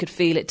 especially when you could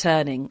feel it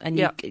turning, and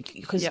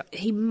because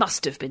he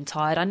must have been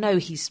tired. I know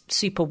he's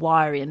super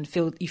wiry and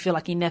you feel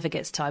like he never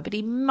gets tired, but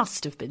he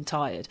must have been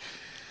tired.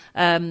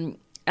 And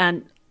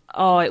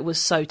it was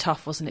so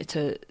tough, wasn't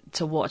it,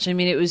 to watch? I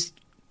mean, it was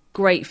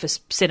great for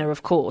Sinner,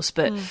 of course,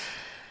 but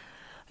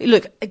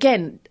look,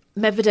 again,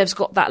 Medvedev's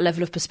got that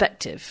level of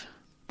perspective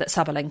that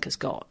Sabalenka's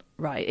got,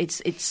 right?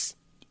 It's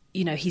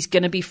he's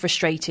going to be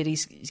frustrated.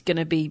 He's going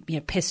to be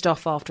pissed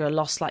off after a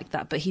loss like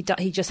that. But he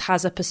just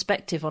has a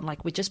perspective on,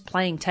 like, we're just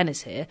playing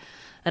tennis here,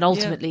 and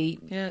ultimately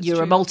you're true.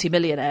 A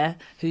multi-millionaire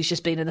who's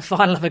just been in the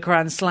final of a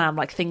Grand Slam.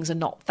 Like, things are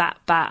not that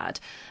bad,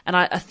 and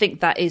I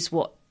think that is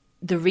what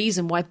the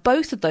reason why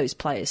both of those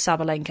players,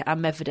 Sabalenka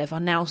and Medvedev, are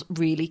now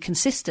really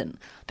consistent,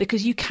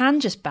 because you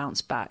can just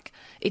bounce back.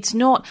 It's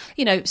not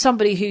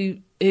somebody who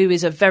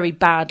is a very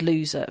bad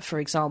loser, for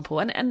example,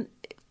 and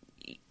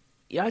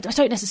I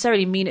don't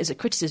necessarily mean it as a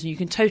criticism. You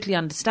can totally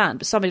understand.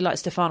 But somebody like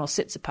Stefanos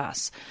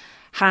Tsitsipas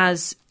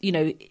has,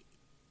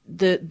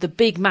 the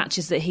big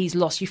matches that he's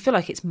lost, you feel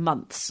like it's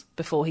months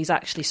before he's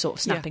actually sort of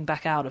snapping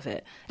back out of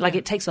it. Like,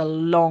 it takes a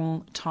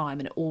long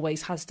time, and it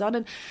always has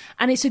done.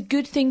 And it's a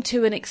good thing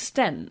to an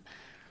extent,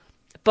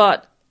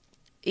 but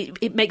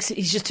it makes it,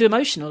 he's just too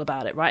emotional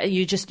about it, right? And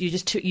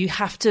you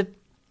have to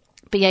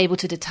be able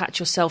to detach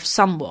yourself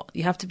somewhat.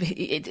 You have to be.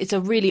 It's a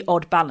really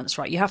odd balance,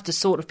 right? You have to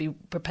sort of be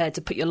prepared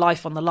to put your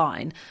life on the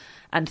line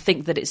and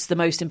think that it's the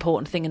most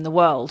important thing in the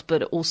world,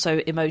 but also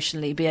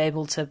emotionally be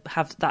able to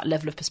have that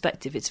level of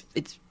perspective. It's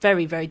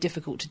very, very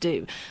difficult to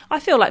do. I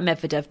feel like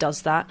Medvedev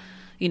does that.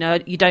 You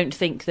don't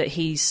think that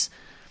he's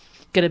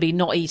going to be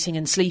not eating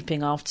and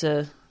sleeping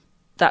after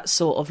that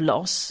sort of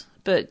loss,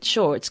 but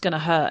sure, it's going to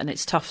hurt, and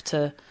it's tough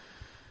to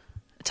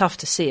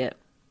see it.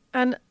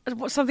 And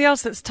something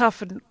else that's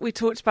tough, and we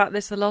talked about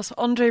this the last,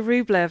 Andrei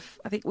Rublev.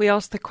 I think we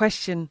asked the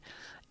question: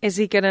 Is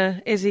he gonna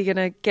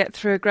get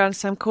through a Grand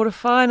Slam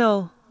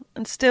quarterfinal?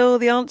 And still,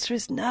 the answer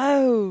is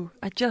no.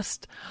 I'm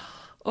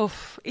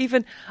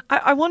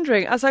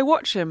wondering, as I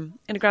watch him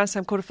in a Grand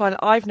Slam quarterfinal,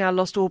 I've now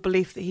lost all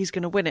belief that he's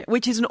going to win it,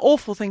 which is an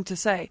awful thing to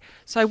say.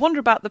 So I wonder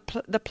about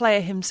the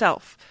player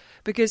himself,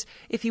 because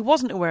if he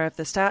wasn't aware of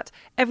the stat,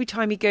 every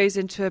time he goes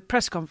into a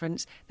press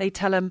conference, they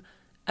tell him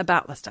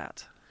about the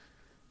stat.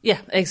 Yeah,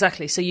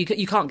 exactly. So you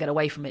can't get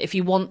away from it. If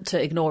you want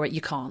to ignore it,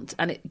 you can't.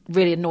 And it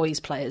really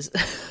annoys players.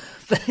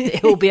 But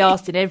it will be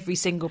asked in every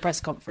single press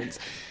conference.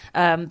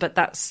 But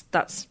that's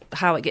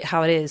how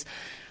it is.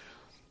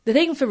 The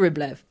thing for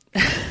Rublev,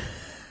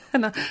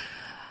 and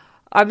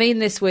I mean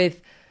this with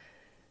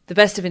the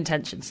best of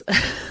intentions.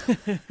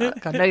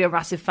 I know you're a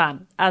massive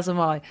fan, as am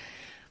I.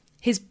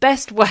 His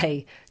best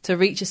way to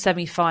reach a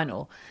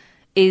semi-final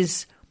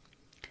is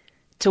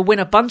to win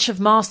a bunch of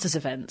Masters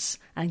events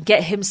and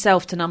get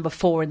himself to number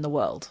 4 in the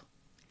world.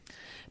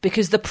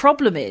 Because the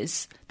problem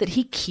is that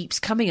he keeps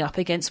coming up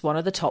against one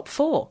of the top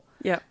 4.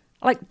 Yeah.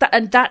 Like that,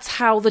 and that's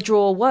how the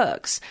draw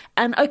works.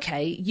 And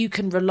okay, you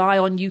can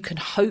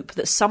hope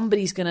that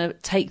somebody's going to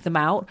take them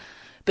out,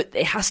 but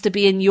it has to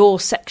be in your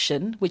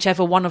section,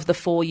 whichever one of the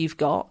 4 you've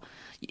got.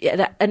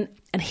 Yeah, and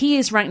he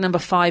is ranked number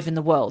 5 in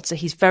the world, so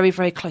he's very,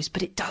 very close.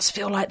 But it does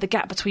feel like the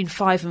gap between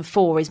 5 and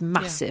 4 is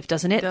massive,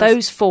 doesn't it?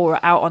 Those 4 are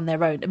out on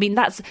their own. I mean,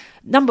 that's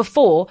number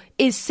 4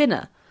 is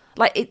Sinner.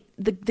 Like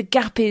the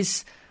gap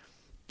is,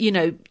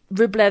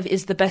 Rublev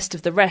is the best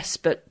of the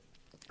rest, but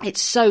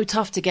it's so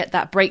tough to get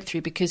that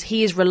breakthrough because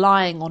he is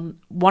relying on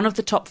one of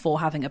the top 4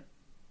 having a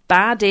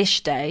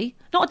bad-ish day.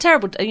 Not a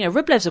terrible day.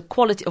 Rublev's a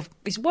quality of,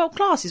 he's world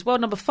class, he's world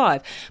number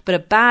 5, but a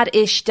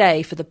bad-ish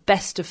day for the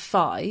best of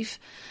 5.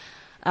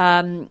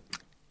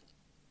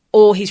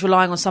 Or he's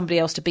relying on somebody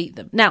else to beat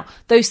them. Now,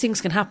 those things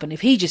can happen.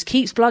 If he just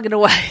keeps plugging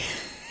away,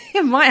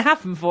 it might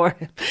happen for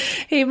him.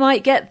 He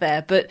might get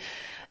there. But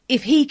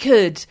if he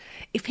could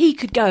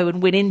go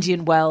and win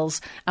Indian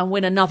Wells and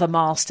win another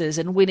Masters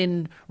and win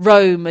in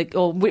Rome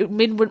or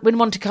win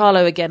Monte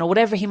Carlo again or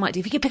whatever he might do,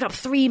 if he could pick up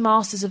 3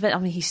 Masters events, I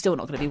mean, he's still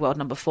not going to be world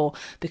number 4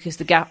 because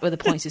the gap with the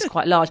points is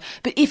quite large.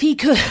 But if he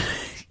could,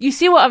 you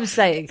see what I'm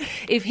saying?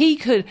 If he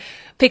could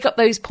pick up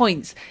those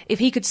points, if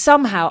he could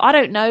somehow, I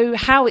don't know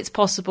how it's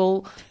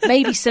possible,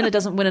 maybe Sinner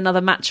doesn't win another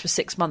match for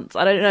 6 months,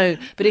 I don't know,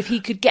 but if he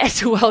could get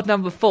to world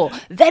number 4,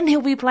 then he'll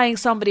be playing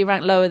somebody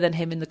ranked lower than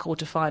him in the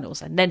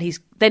quarterfinals, and then he's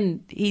going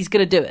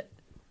to do it.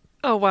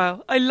 Oh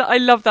wow, I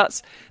love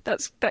that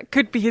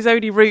could be his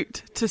only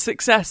route to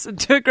success and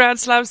to a Grand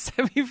Slam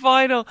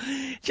semi-final.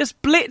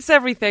 Just blitz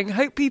everything,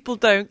 hope people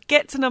don't,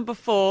 get to number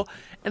 4,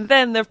 and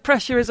then the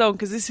pressure is on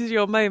because this is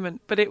your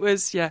moment. But it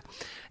was sad.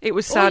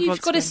 Or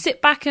you've got to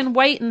sit back and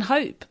wait and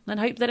hope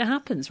that it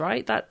happens,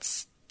 right?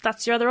 That's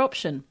your other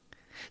option.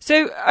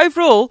 So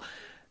overall,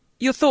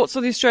 your thoughts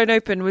on the Australian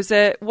Open? Was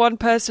there one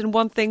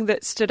thing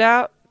that stood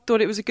out?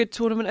 Thought it was a good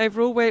tournament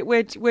overall?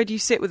 Where do you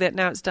sit with it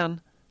now it's done?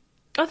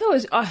 I thought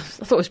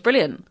it was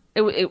brilliant.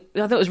 I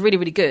thought it was really,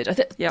 really good.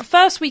 The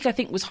first week I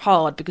think was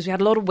hard because we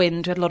had a lot of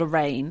wind, we had a lot of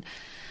rain.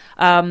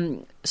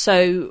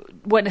 So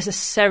weren't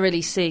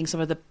necessarily seeing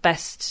some of the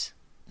best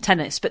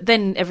tennis, but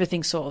then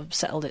everything sort of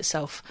settled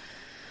itself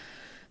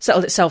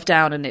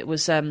down, and it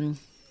was I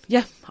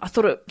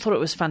thought it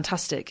was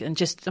fantastic. And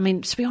just, I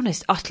mean, to be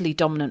honest, utterly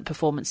dominant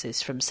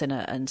performances from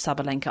Sinner and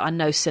Sabalenka. I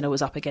know Sinner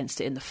was up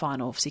against it in the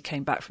final, obviously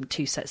came back from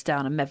 2 sets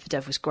down, and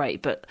Medvedev was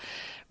great, but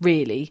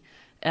really,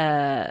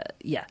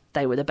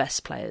 they were the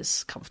best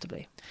players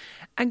comfortably.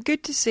 And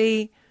good to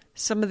see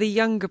some of the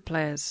younger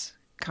players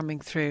coming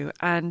through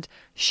and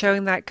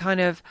showing that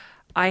kind of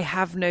I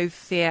have no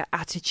fear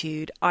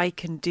attitude, I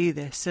can do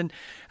this. And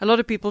a lot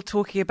of people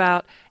talking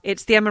about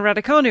it's the Emma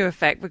Raducanu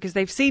effect because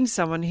they've seen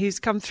someone who's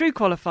come through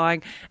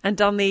qualifying and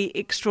done the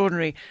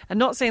extraordinary. And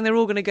not saying they're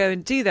all going to go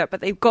and do that,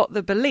 but they've got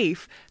the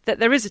belief that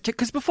there is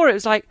because before it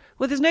was like,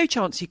 well, there's no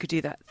chance you could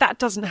do that. That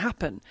doesn't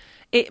happen.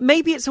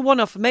 Maybe it's a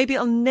one-off, maybe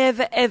it'll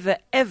never, ever,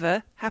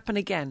 ever happen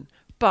again.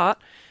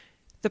 But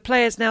the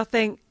players now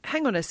think,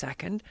 hang on a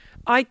second,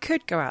 I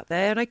could go out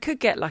there and I could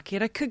get lucky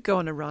and I could go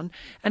on a run.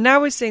 And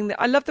now we're seeing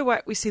that. I love the way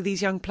we see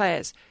these young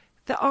players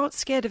that aren't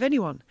scared of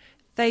anyone.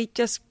 They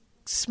just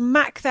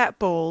smack that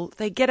ball.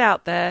 They get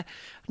out there.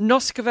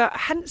 Noskova, I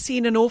hadn't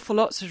seen an awful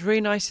lot, so it's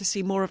really nice to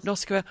see more of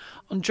Noskova.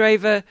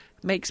 Andreeva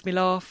makes me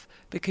laugh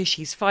because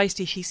she's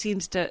feisty. She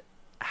seems to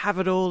have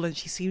it all and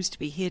she seems to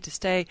be here to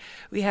stay.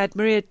 We had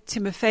Maria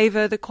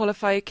Timofeeva, the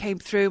qualifier, came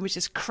through and was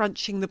just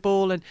crunching the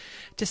ball and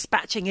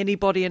dispatching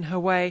anybody in her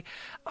way.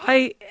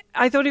 I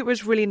thought it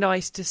was really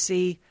nice to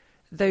see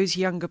those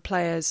younger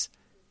players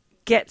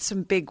get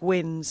some big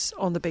wins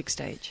on the big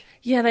stage.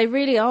 Yeah, they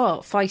really are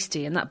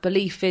feisty, and that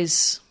belief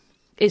is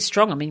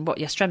strong. I mean,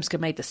 Yastremska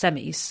made the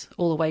semis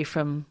all the way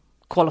from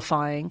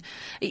qualifying.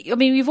 I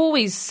mean, we've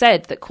always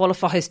said that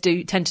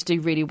qualifiers tend to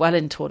do really well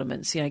in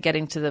tournaments,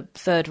 getting to the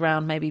third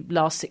round, maybe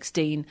last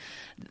 16.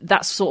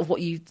 That's sort of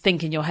what you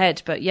think in your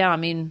head. But yeah, I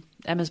mean,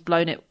 Emma's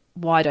blown it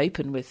wide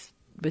open with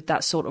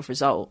that sort of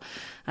result.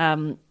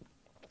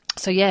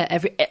 So yeah,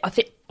 I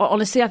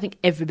think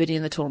everybody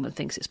in the tournament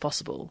thinks it's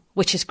possible,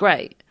 which is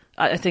great.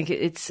 I think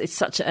it's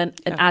such an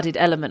added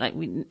element. Like,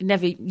 we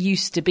never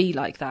used to be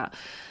like that.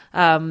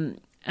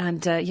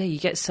 You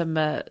get some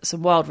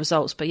wild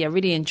results, but yeah,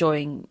 really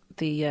enjoying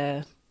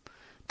the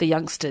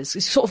youngsters.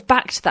 It's sort of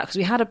back to that because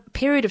we had a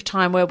period of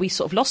time where we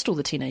sort of lost all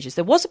the teenagers.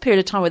 There was a period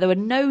of time where there were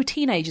no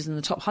teenagers in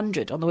the top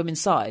 100 on the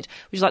women's side,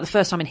 which was like the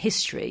first time in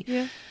history.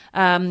 Yeah.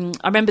 I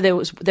remember there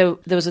was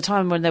a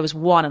time when there was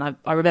one, and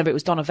I remember it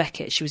was Donna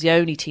Vekic. She was the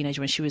only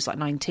teenager when she was like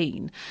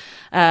 19,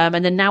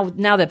 and then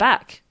now they're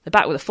back. They're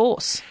back with a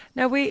force.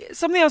 Now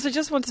something else I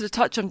just wanted to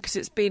touch on because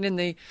it's been in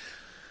the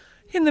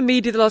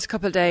media the last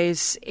couple of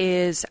days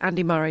is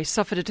Andy Murray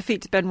suffered a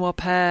defeat to Benoit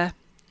Paire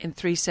in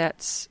 3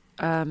 sets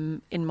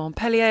in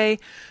Montpellier.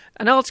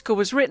 An article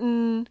was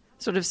written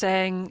sort of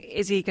saying,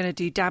 is he going to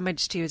do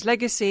damage to his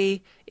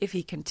legacy if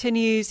he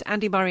continues?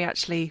 Andy Murray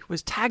actually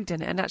was tagged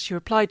in it and actually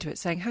replied to it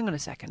saying, hang on a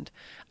second,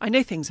 I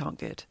know things aren't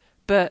good,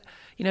 but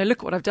look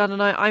at what I've done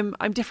and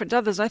I'm different to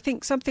others. I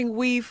think something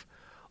we've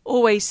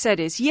always said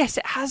is, yes,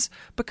 it has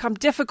become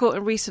difficult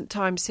in recent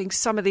times seeing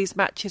some of these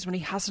matches when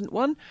he hasn't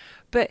won,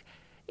 but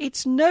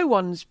it's no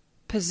one's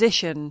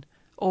position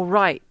or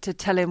right to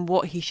tell him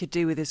what he should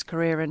do with his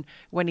career and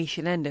when he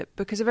should end it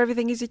because of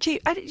everything he's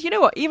achieved. And you know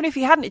what? Even if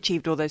he hadn't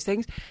achieved all those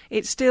things,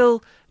 it's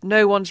still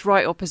no one's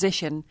right or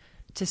position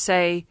to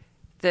say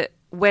that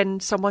when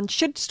someone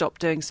should stop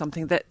doing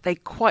something that they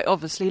quite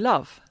obviously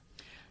love.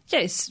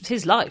 Yeah, it's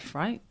his life,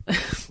 right?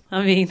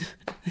 I mean,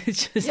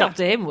 it's just up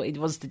to him what he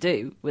wants to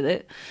do with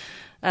it.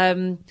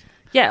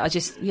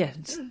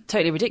 It's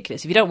totally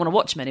ridiculous. If you don't want to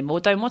watch him anymore,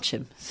 don't watch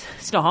him.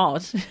 It's not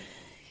hard.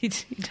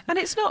 And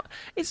it's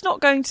not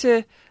going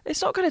to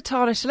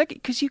tarnish the legacy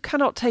because you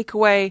cannot take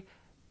away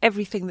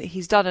everything that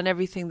he's done and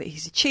everything that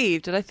he's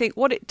achieved. And I think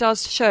what it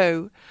does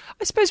show,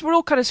 I suppose we're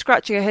all kind of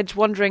scratching our heads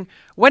wondering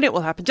when it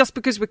will happen, just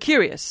because we're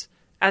curious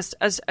as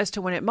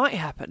to when it might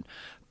happen.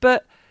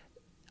 But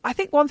I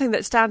think one thing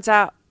that stands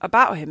out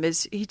about him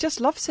is he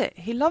just loves it.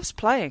 He loves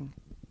playing,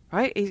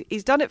 right?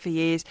 He's done it for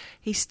years.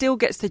 He still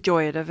gets the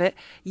joy out of it.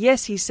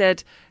 Yes, he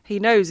said he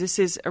knows this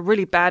is a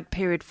really bad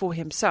period for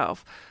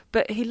himself,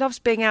 but he loves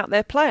being out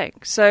there playing.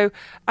 So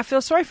I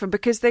feel sorry for him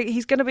because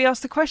he's going to be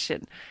asked the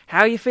question, how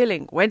are you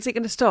feeling? When's it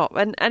going to stop?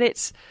 And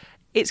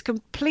it's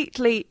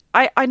completely...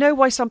 I know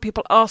why some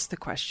people ask the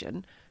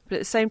question, but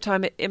at the same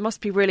time, it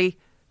must be really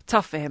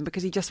tough for him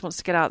because he just wants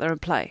to get out there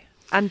and play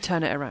and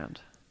turn it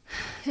around.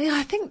 Yeah,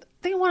 I think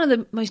one of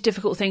the most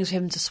difficult things for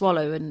him to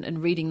swallow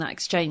and reading that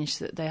exchange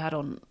that they had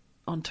on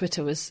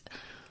Twitter was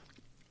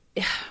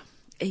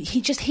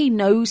he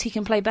knows he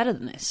can play better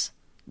than this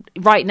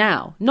right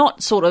now,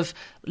 not sort of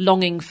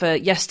longing for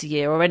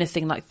yesteryear or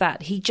anything like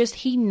that.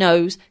 He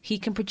knows he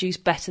can produce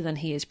better than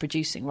he is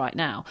producing right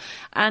now.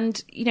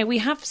 And, we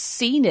have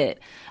seen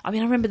it. I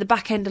mean, I remember the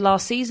back end of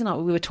last season,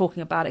 we were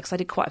talking about it because I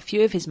did quite a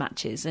few of his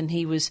matches and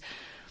he was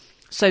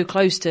so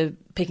close to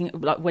picking,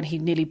 like when he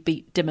nearly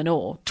beat de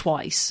Minaur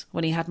twice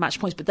when he had match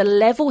points. But the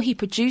level he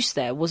produced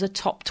there was a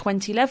top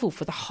 20 level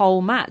for the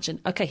whole match. And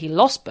okay, he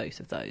lost both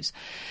of those.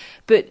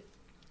 But,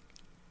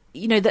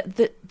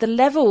 the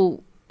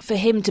level for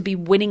him to be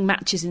winning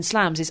matches in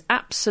slams is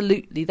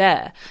absolutely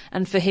there.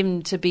 And for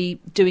him to be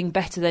doing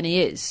better than he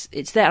is,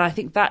 it's there. And I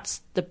think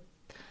that's the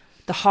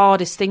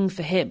hardest thing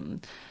for him.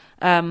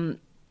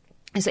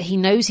 Is that he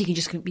knows he can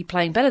just be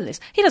playing better than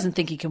this. He doesn't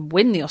think he can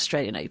win the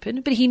Australian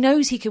Open, but he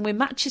knows he can win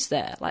matches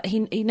there. Like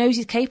he knows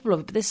he's capable of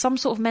it, but there's some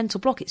sort of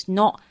mental block. It's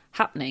not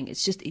happening.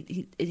 It's just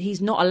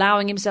he's not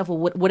allowing himself, or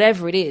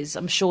whatever it is.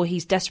 I'm sure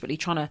he's desperately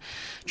trying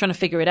to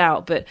figure it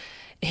out, but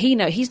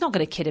he's not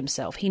going to kid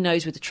himself. He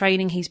knows with the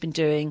training he's been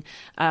doing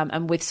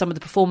and with some of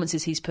the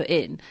performances he's put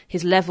in,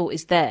 his level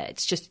is there.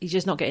 It's just he's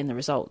just not getting the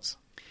results.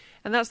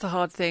 And that's the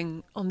hard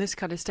thing on this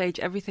kind of stage.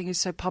 Everything is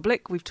so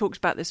public. We've talked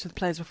about this with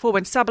players before.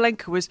 When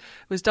Sabalenka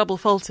was double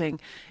faulting,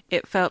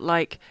 it felt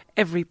like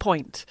every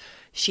point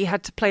she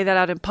had to play that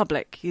out in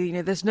public.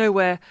 There's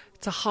nowhere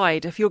to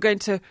hide. If you're going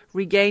to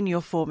regain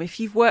your form, if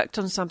you've worked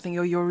on something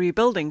or you're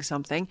rebuilding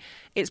something,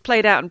 it's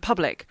played out in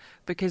public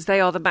because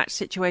they are the match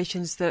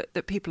situations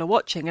that people are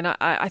watching. And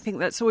I think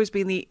that's always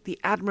been the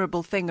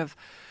admirable thing of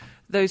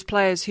those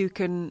players who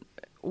can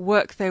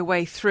work their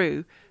way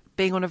through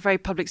being on a very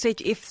public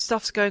stage. If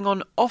stuff's going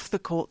on off the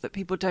court that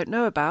people don't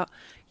know about,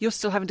 you're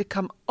still having to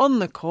come on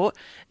the court,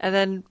 and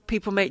then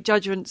people make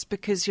judgments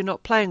because you're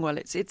not playing well.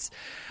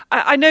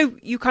 I know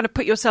you kind of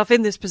put yourself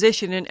in this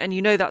position,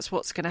 and that's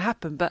what's going to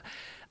happen. But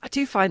I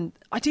do find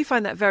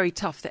that very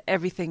tough that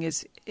everything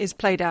is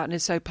played out and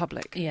is so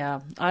public.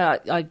 Yeah, I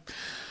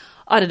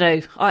don't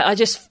know. I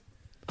just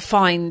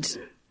find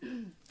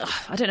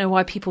I don't know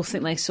why people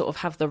think they sort of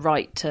have the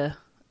right to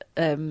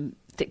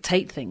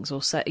dictate things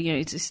or say,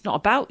 it's not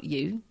about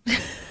you.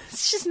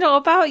 It's just not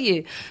about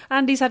you.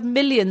 And he's had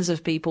millions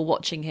of people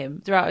watching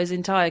him throughout his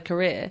entire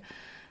career.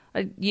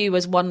 You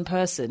as one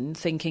person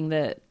thinking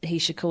that he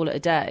should call it a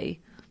day,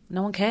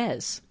 no one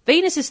cares.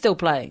 Venus is still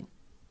playing.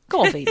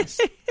 Go on, Venus.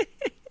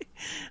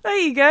 There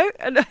you go.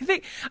 And I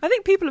think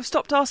people have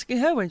stopped asking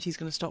her when she's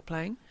going to stop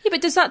playing. Yeah,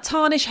 but does that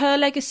tarnish her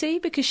legacy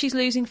because she's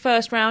losing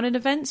first round in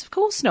events? Of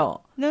course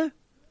not. No,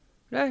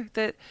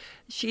 that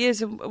she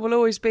is and will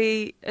always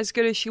be as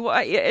good as she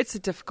was. Yeah, it's a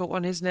difficult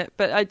one, isn't it?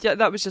 But I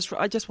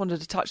just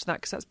wanted to touch on that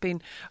because that's been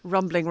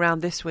rumbling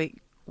around this week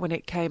when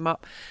it came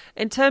up.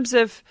 In terms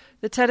of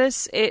the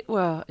tennis, it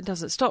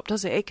doesn't stop,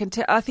 does it? It can.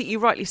 I think you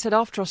rightly said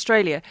after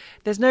Australia,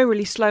 there's no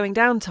really slowing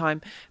down time.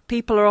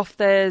 People are off.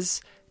 There's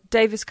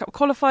Davis Cup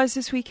qualifiers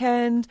this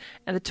weekend,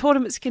 and the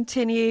tournaments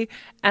continue.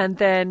 And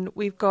then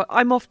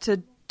I'm off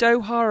to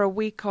Doha a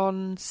week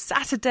on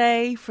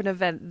Saturday for an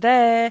event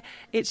there.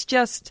 It's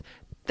just,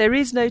 there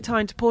is no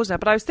time to pause now.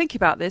 But I was thinking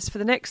about this. For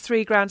the next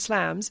 3 Grand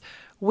Slams,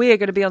 we are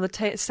going to be on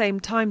the same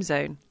time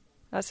zone.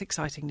 That's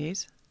exciting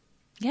news.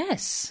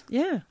 Yes.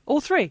 Yeah, all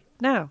 3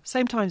 now,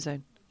 same time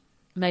zone.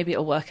 Maybe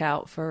it'll work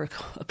out for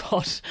a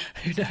pod.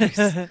 Who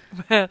knows?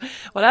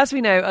 well, as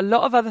we know, a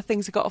lot of other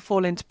things have got to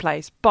fall into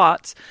place.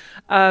 But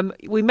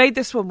we made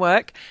this one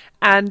work,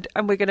 and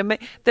we're going to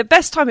make... The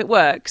best time it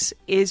works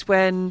is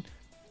when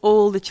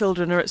all the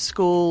children are at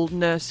school,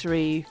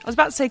 nursery... I was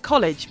about to say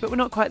college, but we're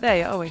not quite there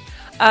yet, are we?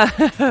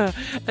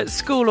 At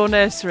school or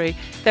nursery,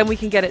 then we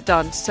can get it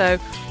done. So,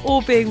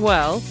 all being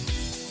well,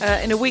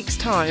 in a week's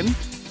time,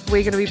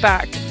 we're going to be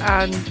back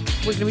and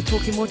we're going to be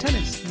talking more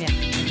tennis. Yeah,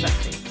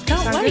 exactly.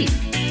 Can't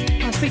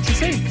wait. I'll speak to you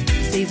soon.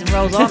 The season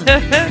rolls on.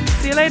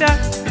 See you later.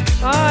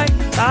 Bye.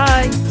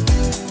 Bye.